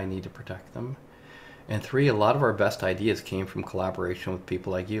worn out. I need to protect them. And 3, a lot of our best ideas came from collaboration with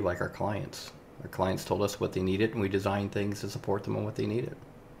people like you, like our clients. Our clients told us what they needed, and we designed things to support them on what they needed.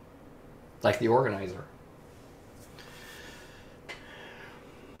 Like the organizer.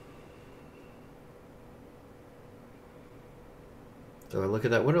 So I look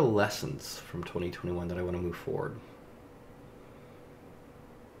at that. What are the lessons from 2021 that I want to move forward?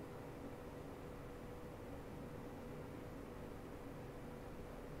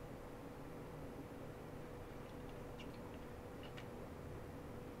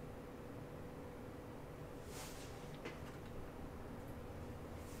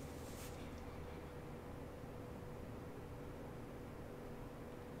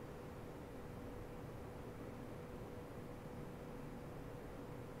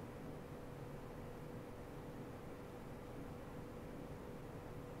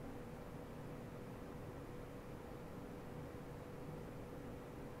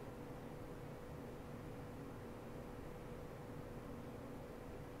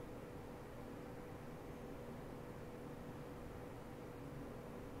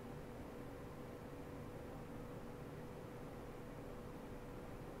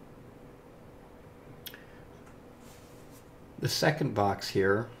 The second box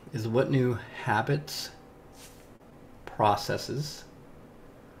here is what new habits, processes,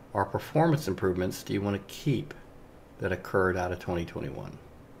 or performance improvements do you want to keep that occurred out of 2021?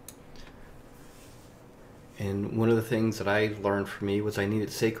 And one of the things that I learned for me was I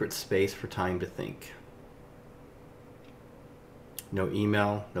needed sacred space for time to think. No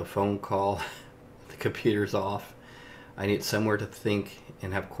email, no phone call, the computer's off. I need somewhere to think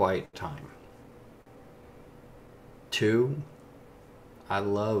and have quiet time. 2, I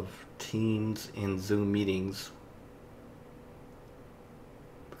love Teams and Zoom meetings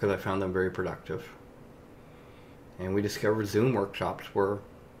because I found them very productive. And we discovered Zoom workshops were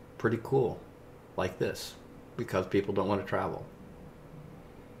pretty cool, like this, because people don't want to travel.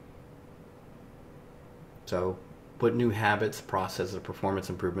 So, what new habits, processes, or performance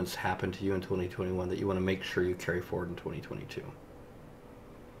improvements happened to you in 2021 that you want to make sure you carry forward in 2022?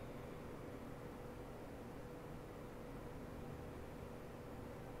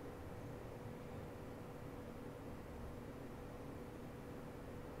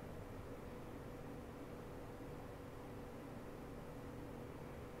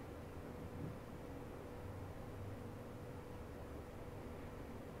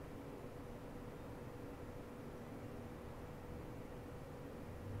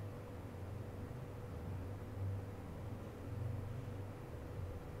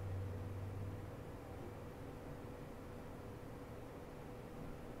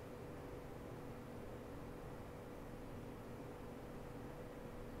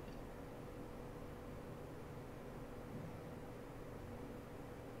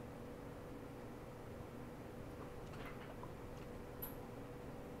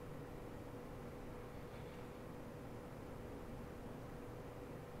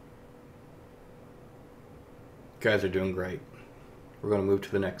 guys are doing great. We're going to move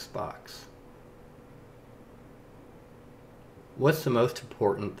to the next box. What's the most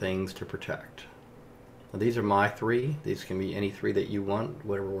important things to protect? Now, these are my three. These can be any three that you want,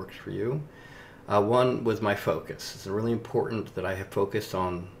 whatever works for you. One was my focus. It's really important that I have focused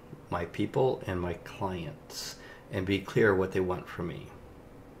on my people and my clients and be clear what they want from me.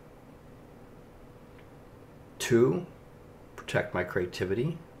 2, protect my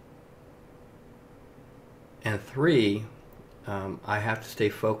creativity. And 3, I have to stay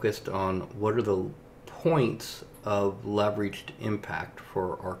focused on what are the points of leveraged impact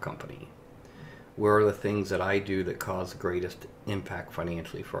for our company. Where are the things that I do that cause the greatest impact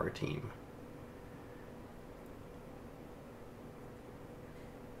financially for our team?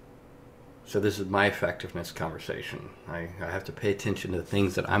 So this is my effectiveness conversation. I have to pay attention to the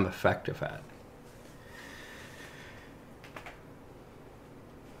things that I'm effective at.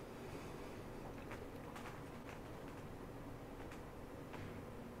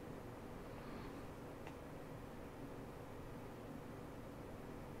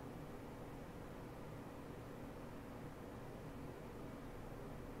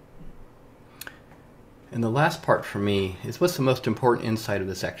 And the last part for me is what's the most important insight of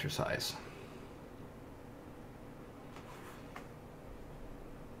this exercise?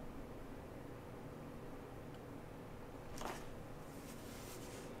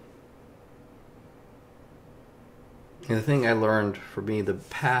 And the thing I learned for me the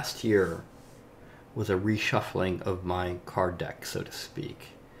past year was a reshuffling of my card deck, so to speak.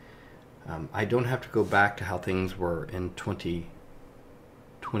 I don't have to go back to how things were in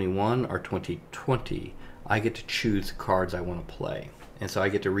 2021 or 2020. I get to choose the cards I want to play. And so I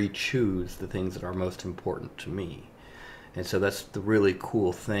get to re-choose the things that are most important to me. And so that's the really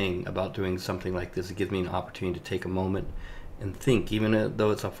cool thing about doing something like this. It gives me an opportunity to take a moment and think. Even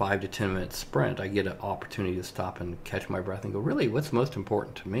though it's a 5 to 10 minute sprint, I get an opportunity to stop and catch my breath and go, really, what's most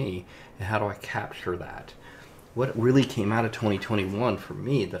important to me? And how do I capture that? What really came out of 2021 for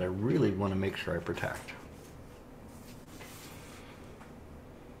me that I really want to make sure I protect?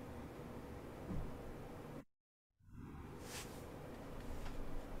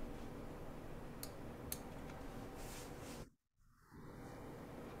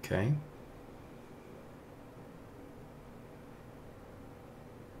 Okay.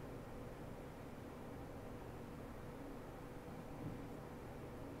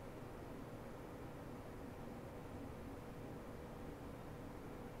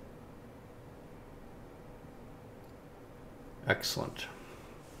 Excellent.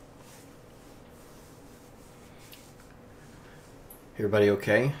 Everybody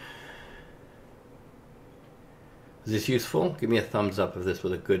okay? Is this useful? Give me a thumbs up if this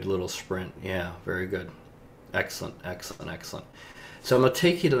was a good little sprint. Yeah, very good. Excellent, excellent, excellent. So I'm going to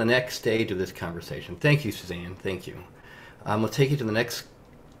take you to the next stage of this conversation. Thank you, Suzanne. Thank you. I'm going to take you to the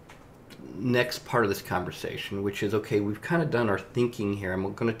next part of this conversation, which is, okay, we've kind of done our thinking here. I'm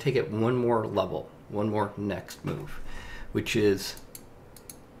going to take it one more level, one more next move, which is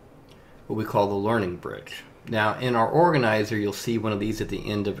what we call the learning bridge. Now, in our organizer, you'll see one of these at the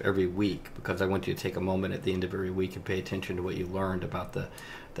end of every week, because I want you to take a moment at the end of every week and pay attention to what you learned about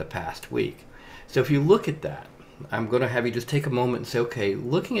the past week. So if you look at that, I'm going to have you just take a moment and say, okay,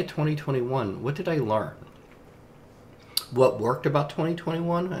 looking at 2021, what did I learn? What worked about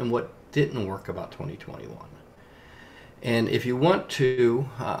 2021 and what didn't work about 2021? And if you want to,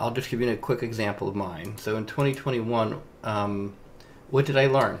 I'll just give you a quick example of mine. So in 2021, what did I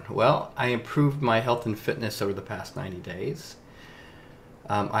learn? Well, I improved my health and fitness over the past 90 days.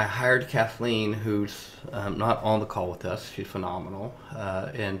 I hired Kathleen, who's not on the call with us. She's phenomenal,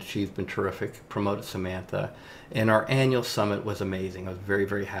 and she's been terrific. Promoted Samantha, and our annual summit was amazing. I was very,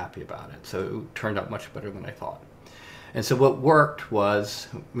 very happy about it. So it turned out much better than I thought. And so what worked was,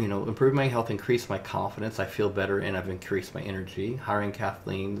 improve my health, increase my confidence. I feel better, and I've increased my energy. Hiring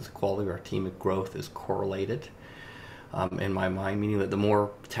Kathleen, the quality of our team and growth is correlated. In my mind, meaning that the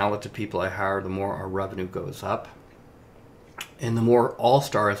more talented people I hire, the more our revenue goes up. And the more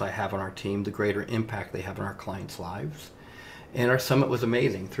all-stars I have on our team, the greater impact they have on our clients' lives. And our summit was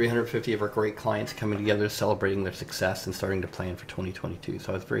amazing. 350 of our great clients coming together, celebrating their success and starting to plan for 2022.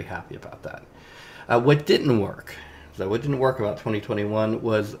 So I was very happy about that. What didn't work? So what didn't work about 2021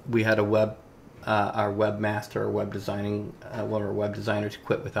 was we had our webmaster, our web designing, one of our web designers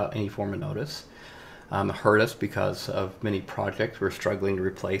quit without any form of notice. Hurt us because of many projects we're struggling to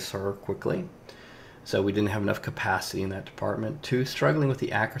replace her quickly. So we didn't have enough capacity in that department. 2, struggling with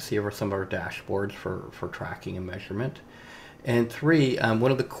the accuracy of some of our dashboards for tracking and measurement. And 3, one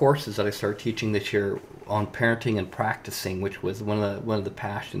of the courses that I started teaching this year on parenting and practicing, which was one of the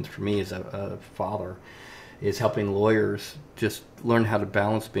passions for me as a father, is helping lawyers just learn how to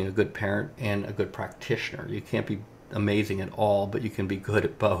balance being a good parent and a good practitioner. You can't be amazing at all, but you can be good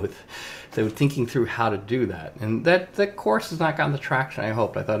at both. So thinking through how to do that. And that course has not gotten the traction I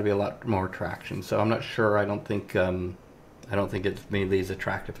hoped. I thought it'd be a lot more traction. So I'm not sure. I don't think it's maybe as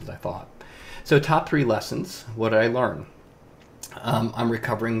attractive as I thought. So top 3 lessons. What did I learn? I'm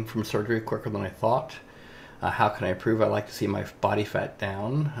recovering from surgery quicker than I thought. How can I improve? I like to see my body fat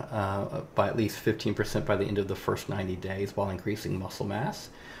down by at least 15% by the end of the first 90 days while increasing muscle mass.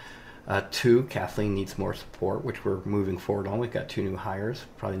 2, Kathleen needs more support, which we're moving forward on. We've got 2 new hires,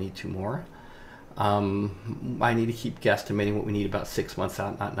 probably need 2 more. I need to keep guesstimating what we need about 6 months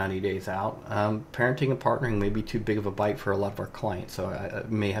out, not 90 days out. Parenting and partnering may be too big of a bite for a lot of our clients, so I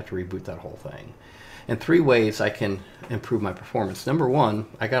may have to reboot that whole thing. And 3 ways I can improve my performance. Number 1,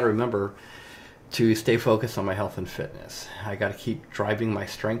 I got to remember to stay focused on my health and fitness. I got to keep driving my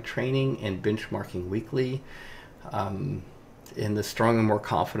strength training and benchmarking weekly. And the stronger and more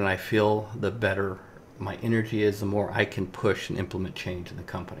confident I feel, the better my energy is, the more I can push and implement change in the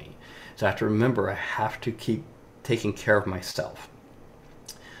company. So I have to remember I have to keep taking care of myself.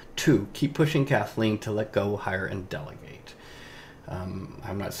 2, keep pushing Kathleen to let go, hire, and delegate.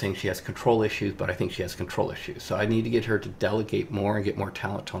 I'm not saying she has control issues, but I think she has control issues. So I need to get her to delegate more and get more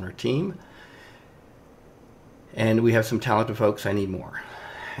talent on her team. And we have some talented folks, I need more.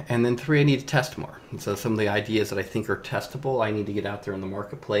 And then 3, I need to test more. And so some of the ideas that I think are testable, I need to get out there in the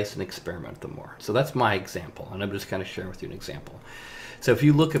marketplace and experiment with them more. So that's my example, and I'm just kind of sharing with you an example. So if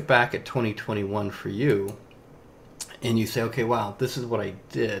you look back at 2021 for you, and you say, okay, wow, this is what I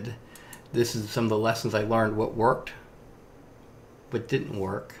did. This is some of the lessons I learned, what worked, what didn't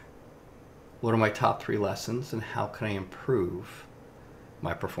work. What are my top 3 lessons, and how can I improve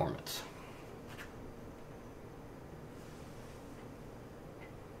my performance?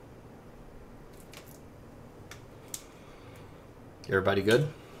 Everybody good?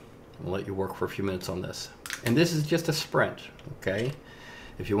 I'll let you work for a few minutes on this. And this is just a sprint, okay?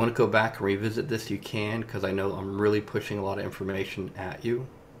 If you want to go back and revisit this, you can, because I know I'm really pushing a lot of information at you.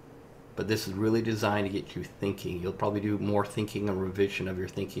 But this is really designed to get you thinking. You'll probably do more thinking and revision of your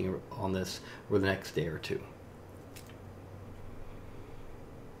thinking on this over the next day or 2.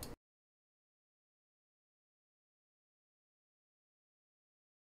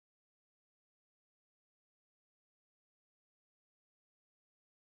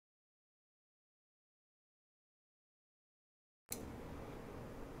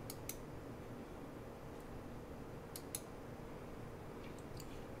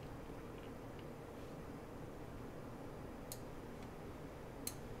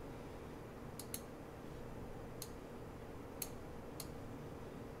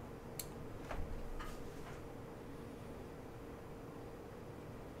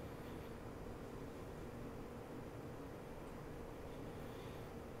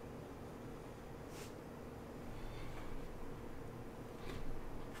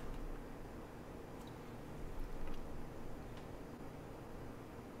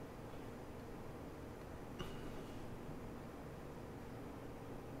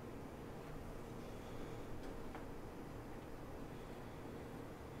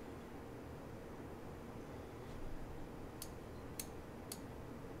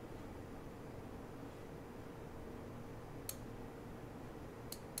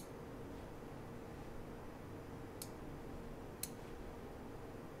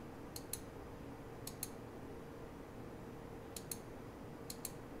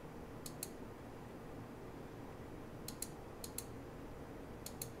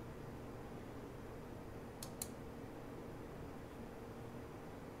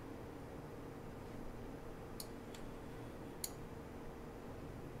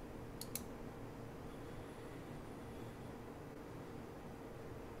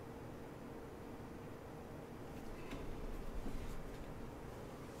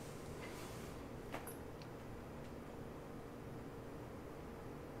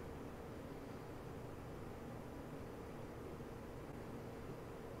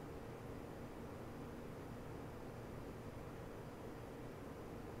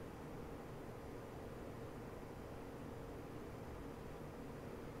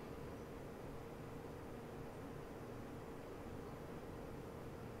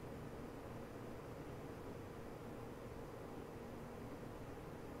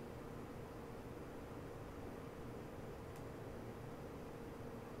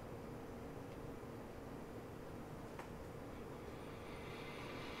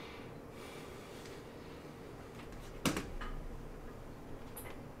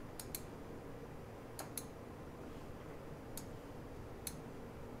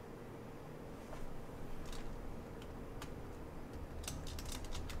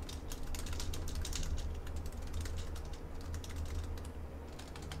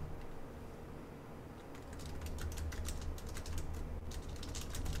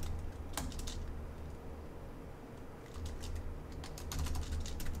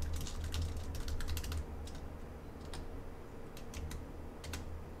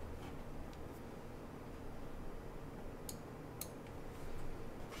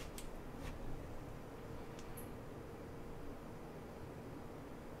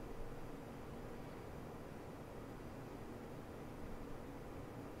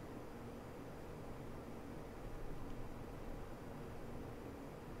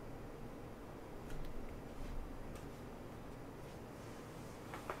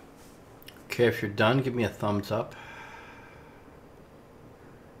 Okay, if you're done, give me a thumbs up.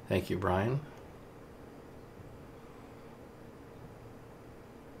 Thank you, Brian.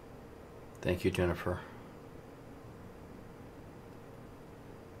 Thank you, Jennifer.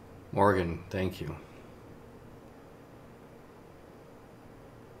 Morgan, thank you.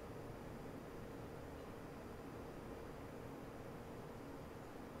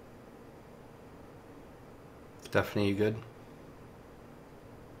 Stephanie, you good?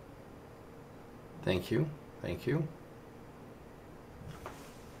 Thank you. Thank you.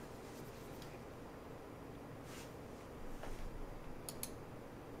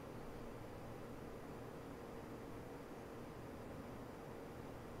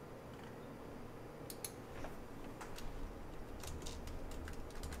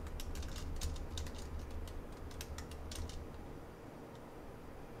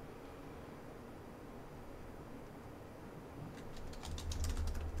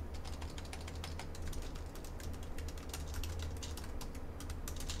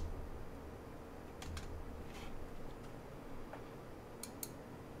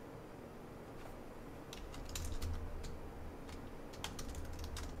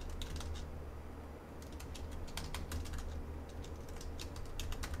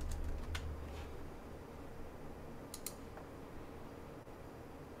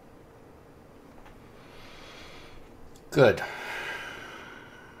 Good.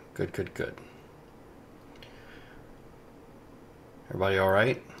 Good, good, good. Everybody all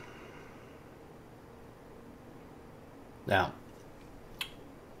right? Now,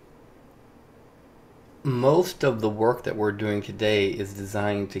 most of the work that we're doing today is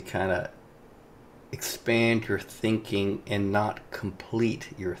designed to kind of expand your thinking and not complete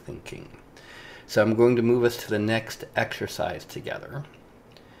your thinking. So I'm going to move us to the next exercise together.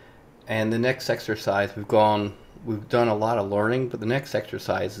 And the next exercise, we've done a lot of learning, but the next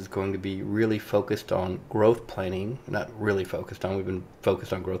exercise is going to be really focused on growth planning. Not really focused on, we've been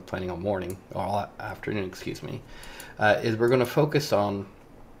focused on growth planning all morning, or all afternoon, excuse me. Is we're going to focus on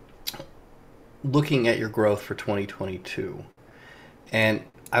looking at your growth for 2022. And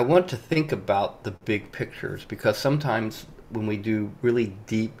I want to think about the big pictures, because sometimes when we do really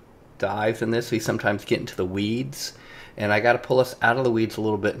deep dives in this, we sometimes get into the weeds. And I got to pull us out of the weeds a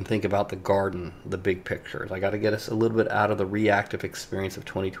little bit and think about the garden, the big pictures. I got to get us a little bit out of the reactive experience of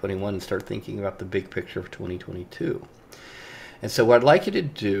 2021 and start thinking about the big picture of 2022. And so what I'd like you to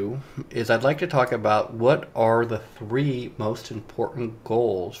do is I'd like to talk about what are the 3 most important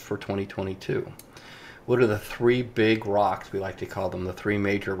goals for 2022. What are the 3 big rocks, we like to call them, the 3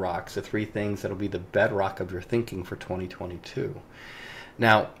 major rocks, the 3 things that'll be the bedrock of your thinking for 2022.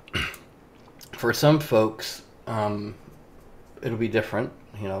 Now, for some folks, it'll be different.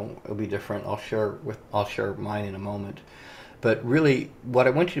 It'll be different. I'll share mine in a moment. But really, what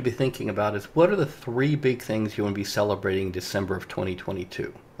I want you to be thinking about is what are the 3 big things you want to be celebrating December of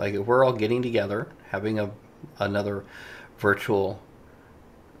 2022? Like if we're all getting together, having another virtual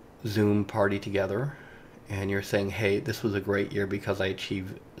Zoom party together, and you're saying, hey, this was a great year because I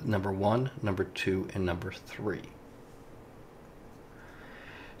achieved number 1, number 2, and number 3.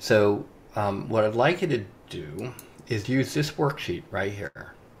 So what I'd like you to do is use this worksheet right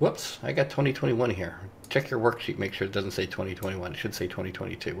here. Whoops, I got 2021 here. Check your worksheet, make sure it doesn't say 2021. It should say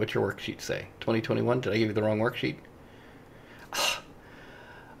 2022. What's your worksheet say? 2021? Did I give you the wrong worksheet?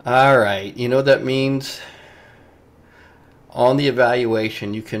 All right, you know what that means? On the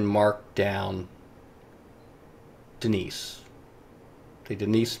evaluation, you can mark down Denise. See,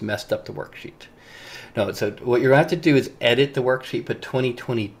 Denise messed up the worksheet. No, so what you're going to have to do is edit the worksheet, put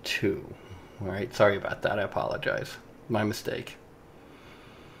 2022. All right, sorry about that. I apologize. My mistake.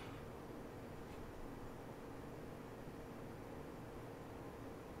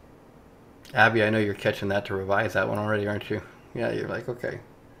 Abby, I know you're catching that to revise that one already, aren't you? Yeah, you're like, okay.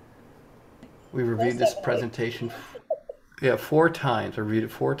 We reviewed this presentation, 4 times. I reviewed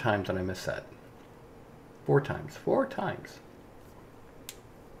it 4 times and I missed that. 4 times. 4 times.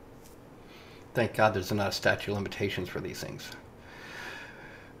 Thank God there's not a statute of limitations for these things.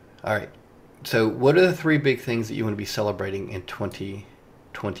 All right. So what are the 3 big things that you want to be celebrating in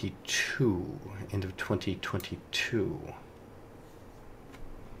 2022, end of 2022?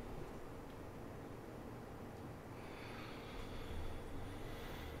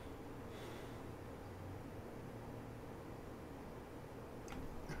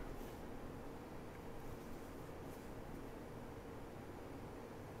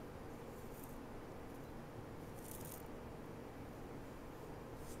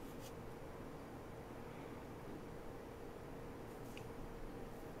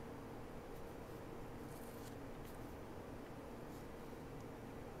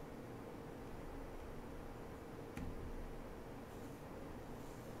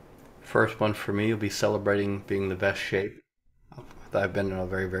 First one for me will be celebrating being the best shape that I've been in a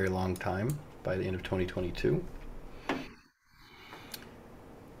very, very long time by the end of 2022.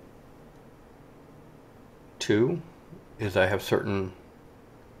 Two is I have certain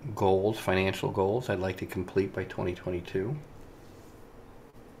goals, financial goals I'd like to complete by 2022.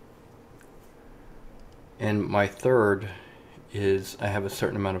 And my third is I have a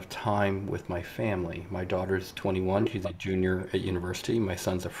certain amount of time with my family. My daughter's 21, she's a junior at university. My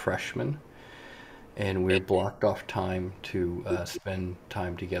son's a freshman, and we're blocked off time to spend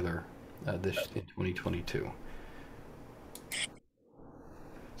time together this in 2022.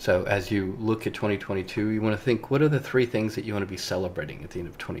 So as you look at 2022, you want to think, what are the three things that you want to be celebrating at the end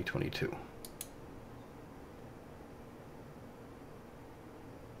of 2022?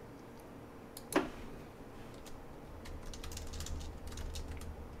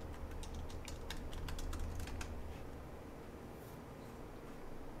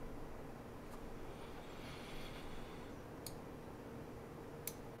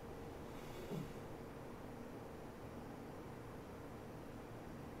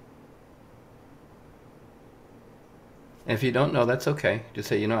 And if you don't know, that's okay. Just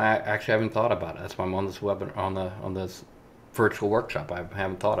say, I actually haven't thought about it. That's why I'm on this webinar, on this virtual workshop. I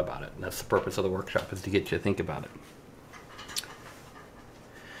haven't thought about it. And that's the purpose of the workshop, is to get you to think about it.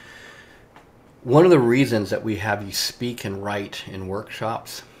 One of the reasons that we have you speak and write in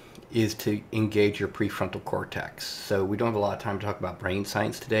workshops is to engage your prefrontal cortex. So we don't have a lot of time to talk about brain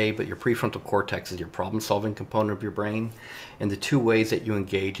science today, but your prefrontal cortex is your problem-solving component of your brain. And the two ways that you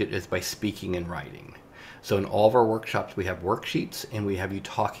engage it is by speaking and writing. So in all of our workshops, we have worksheets and we have you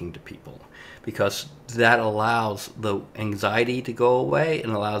talking to people, because that allows the anxiety to go away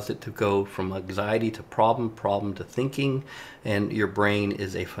and allows it to go from anxiety to problem to thinking. And your brain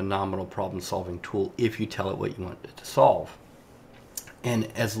is a phenomenal problem-solving tool if you tell it what you want it to solve.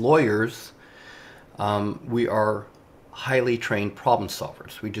 And as lawyers, we are highly trained problem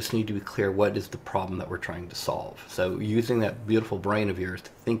solvers. We just need to be clear what is the problem that we're trying to solve. So using that beautiful brain of yours to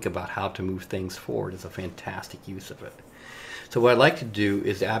think about how to move things forward is a fantastic use of it. So what I'd like to do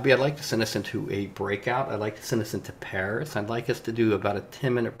is, Abby, I'd like to send us into a breakout. I'd like to send us into pairs. I'd like us to do about a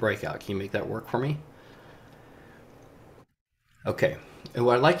 10-minute breakout. Can you make that work for me? Okay. And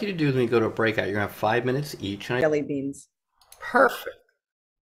what I'd like you to do is when you go to a breakout, you're going to have 5 minutes each. And Jelly beans. Perfect.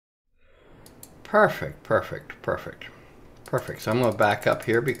 Perfect, perfect, perfect. Perfect. So I'm going to back up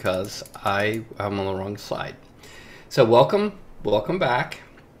here because I'm on the wrong slide. So welcome back.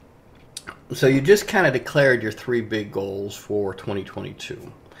 So you just kind of declared your three big goals for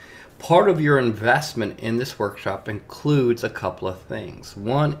 2022. Part of your investment in this workshop includes a couple of things.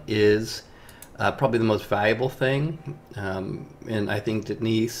 One is probably the most valuable thing, and I think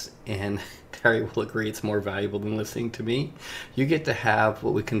Denise and Terry will agree it's more valuable than listening to me. You get to have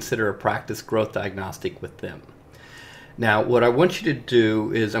what we consider a practice growth diagnostic with them. Now, what I want you to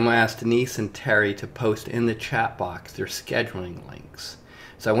do is I'm going to ask Denise and Terry to post in the chat box their scheduling links.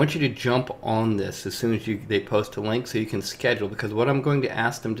 So I want you to jump on this as soon as they post a link so you can schedule, because what I'm going to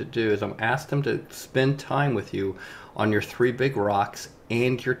ask them to do is I'm ask them to spend time with you on your three big rocks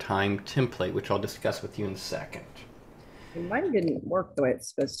and your time template, which I'll discuss with you in a second. Mine didn't work the way it's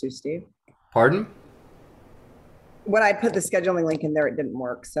supposed to, Steve. Pardon? When I put the scheduling link in there, it didn't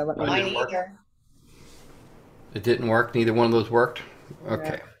work. So let me. Mine either. It didn't work? Neither one of those worked?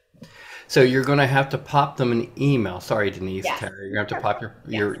 Okay. Yeah. So you're going to have to pop them an email. Sorry, Denise, yes. Terry. You're going to have to pop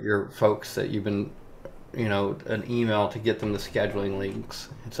your folks that you've been, an email to get them the scheduling links.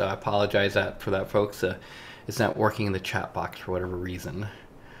 And so I apologize for that, folks. It's not working in the chat box for whatever reason.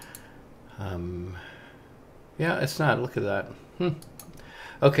 Yeah, it's not. Look at that.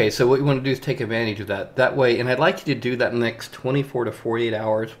 Okay, so what you want to do is take advantage of that. That way, and I'd like you to do that in the next 24 to 48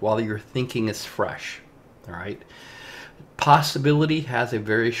 hours while your thinking is fresh. All right. Possibility has a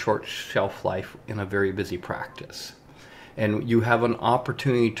very short shelf life in a very busy practice. And you have an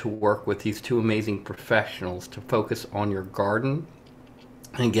opportunity to work with these two amazing professionals to focus on your garden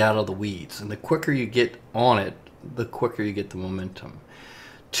and get out of the weeds. And the quicker you get on it, the quicker you get the momentum.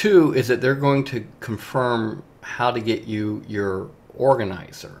 Two is that they're going to confirm how to get you your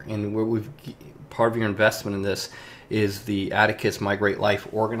organizer. And part of your investment in this is the Atticus Migrate Life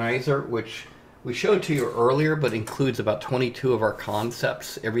Organizer, which we showed to you earlier, but includes about 22 of our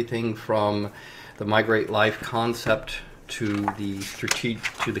concepts, everything from the Migrate Life concept to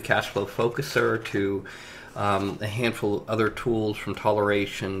the cash flow focuser to a handful of other tools from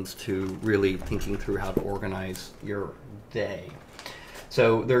tolerations to really thinking through how to organize your day.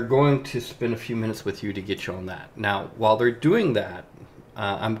 So they're going to spend a few minutes with you to get you on that. Now, while they're doing that,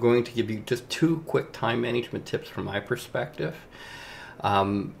 I'm going to give you just two quick time management tips from my perspective.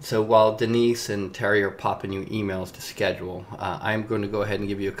 So while Denise and Terry are popping you emails to schedule, I'm going to go ahead and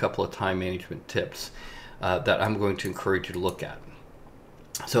give you a couple of time management tips that I'm going to encourage you to look at.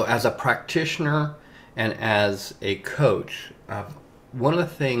 So as a practitioner and as a coach, one of the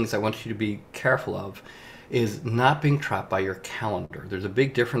things I want you to be careful of is not being trapped by your calendar. There's a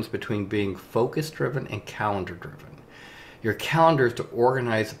big difference between being focus driven and calendar driven. Your calendar is to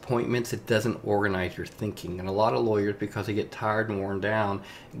organize appointments. It doesn't organize your thinking. And a lot of lawyers, because they get tired and worn down,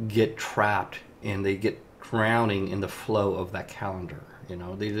 get trapped and they get drowning in the flow of that calendar. You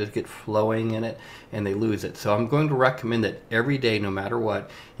know, they just get flowing in it and they lose it. So I'm going to recommend that every day, no matter what,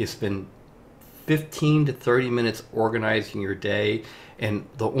 you spend 15 to 30 minutes organizing your day. And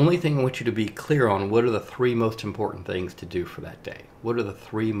the only thing I want you to be clear on, what are the 3 most important things to do for that day? What are the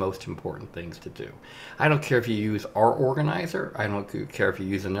 3 most important things to do? I don't care if you use our organizer. I don't care if you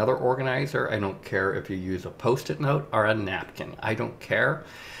use another organizer. I don't care if you use a Post-it note or a napkin. I don't care.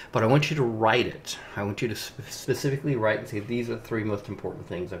 But I want you to write it. I want you to specifically write and say, these are the 3 most important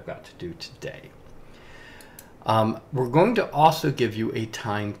things I've got to do today. We're going to also give you a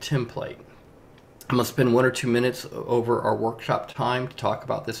time template. I'm going to spend 1 or 2 minutes over our workshop time to talk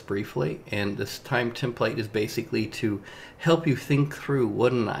about this briefly. And this time template is basically to help you think through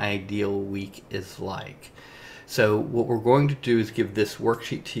what an ideal week is like. So what we're going to do is give this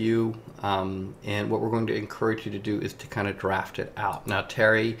worksheet to you, and what we're going to encourage you to do is to kind of draft it out. Now,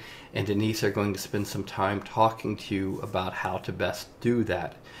 Terry and Denise are going to spend some time talking to you about how to best do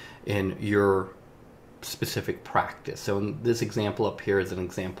that in your specific practice. So in this example up here is an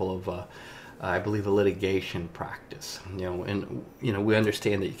example of I believe a litigation practice. And we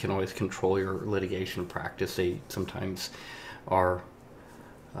understand that you can always control your litigation practice. They sometimes are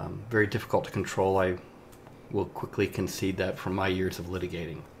very difficult to control. I will quickly concede that from my years of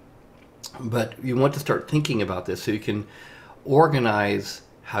litigating. But you want to start thinking about this so you can organize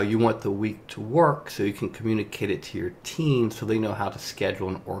how you want the week to work, so you can communicate it to your team so they know how to schedule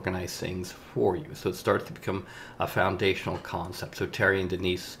and organize things for you. So it starts to become a foundational concept. So Terry and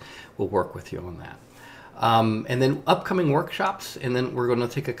Denise will work with you on that. And then upcoming workshops, and then we're going to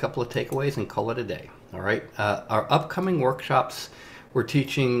take a couple of takeaways and call it a day. All right. Our upcoming workshops, we're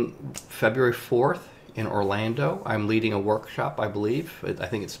teaching February 4th in Orlando. I'm leading a workshop, I believe. I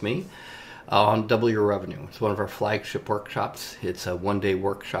think it's me. On Double Your Revenue. It's one of our flagship workshops. It's a 1-day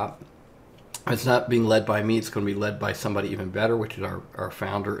workshop. It's not being led by me. It's going to be led by somebody even better, which is our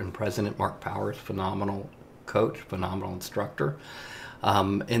founder and president, Mark Powers. Phenomenal coach, phenomenal instructor.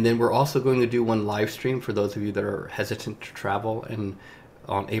 And then we're also going to do one live stream for those of you that are hesitant to travel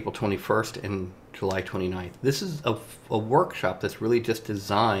on April 21st and July 29th. This is a workshop that's really just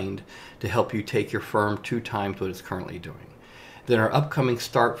designed to help you take your firm 2 times what it's currently doing. Then our upcoming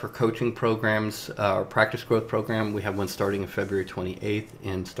start for coaching programs, our practice growth program, we have one starting on February 28th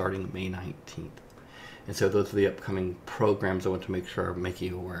and starting May 19th. And so those are the upcoming programs I want to make sure I'm making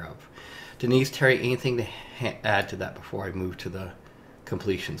you aware of. Denise, Terry, anything to add to that before I move to the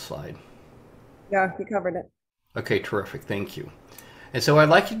completion slide? Yeah, you covered it. Okay, terrific. Thank you. And so what I'd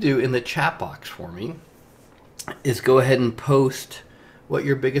like you to do in the chat box for me is go ahead and post what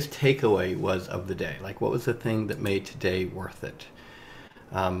your biggest takeaway was of the day. Like, what was the thing that made today worth it?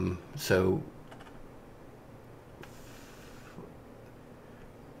 Oh,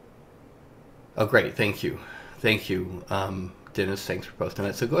 great. Thank you. Thank you, Dennis. Thanks for posting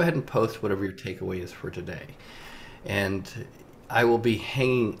that. So go ahead and post whatever your takeaway is for today. And I will be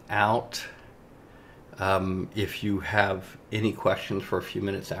hanging out if you have any questions for a few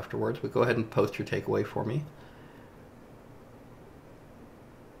minutes afterwards. But go ahead and post your takeaway for me.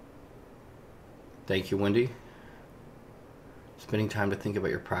 Thank you, Wendy. Spending time to think about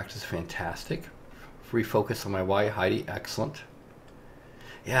your practice, fantastic. Refocus on my why, Heidi, excellent.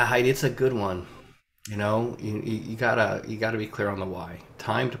 Yeah, Heidi, it's a good one. You gotta be clear on the why.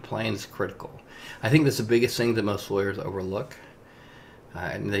 Time to plan is critical. I think that's the biggest thing that most lawyers overlook,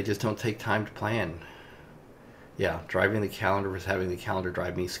 and they just don't take time to plan. Yeah, driving the calendar versus having the calendar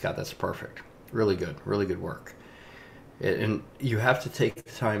drive me, Scott. That's perfect. Really good work. And you have to take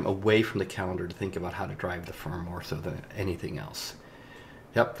the time away from the calendar to think about how to drive the firm more so than anything else.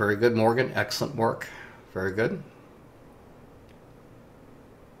 Yep, very good, Morgan. Excellent work. Very good.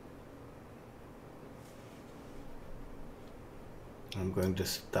 I'm going to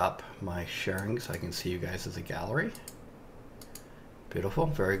stop my sharing so I can see you guys as a gallery. Beautiful,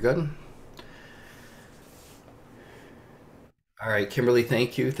 very good. All right, Kimberly,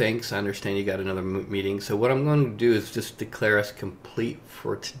 thank you. Thanks. I understand you got another meeting. So what I'm going to do is just declare us complete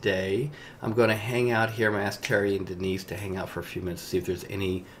for today. I'm going to hang out here. I'm going to ask Terry and Denise to hang out for a few minutes to see if there's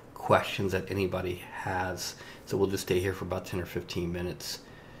any questions that anybody has. So we'll just stay here for about 10 or 15 minutes,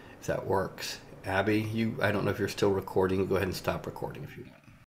 if that works. Abby, I don't know if you're still recording. Go ahead and stop recording if you want.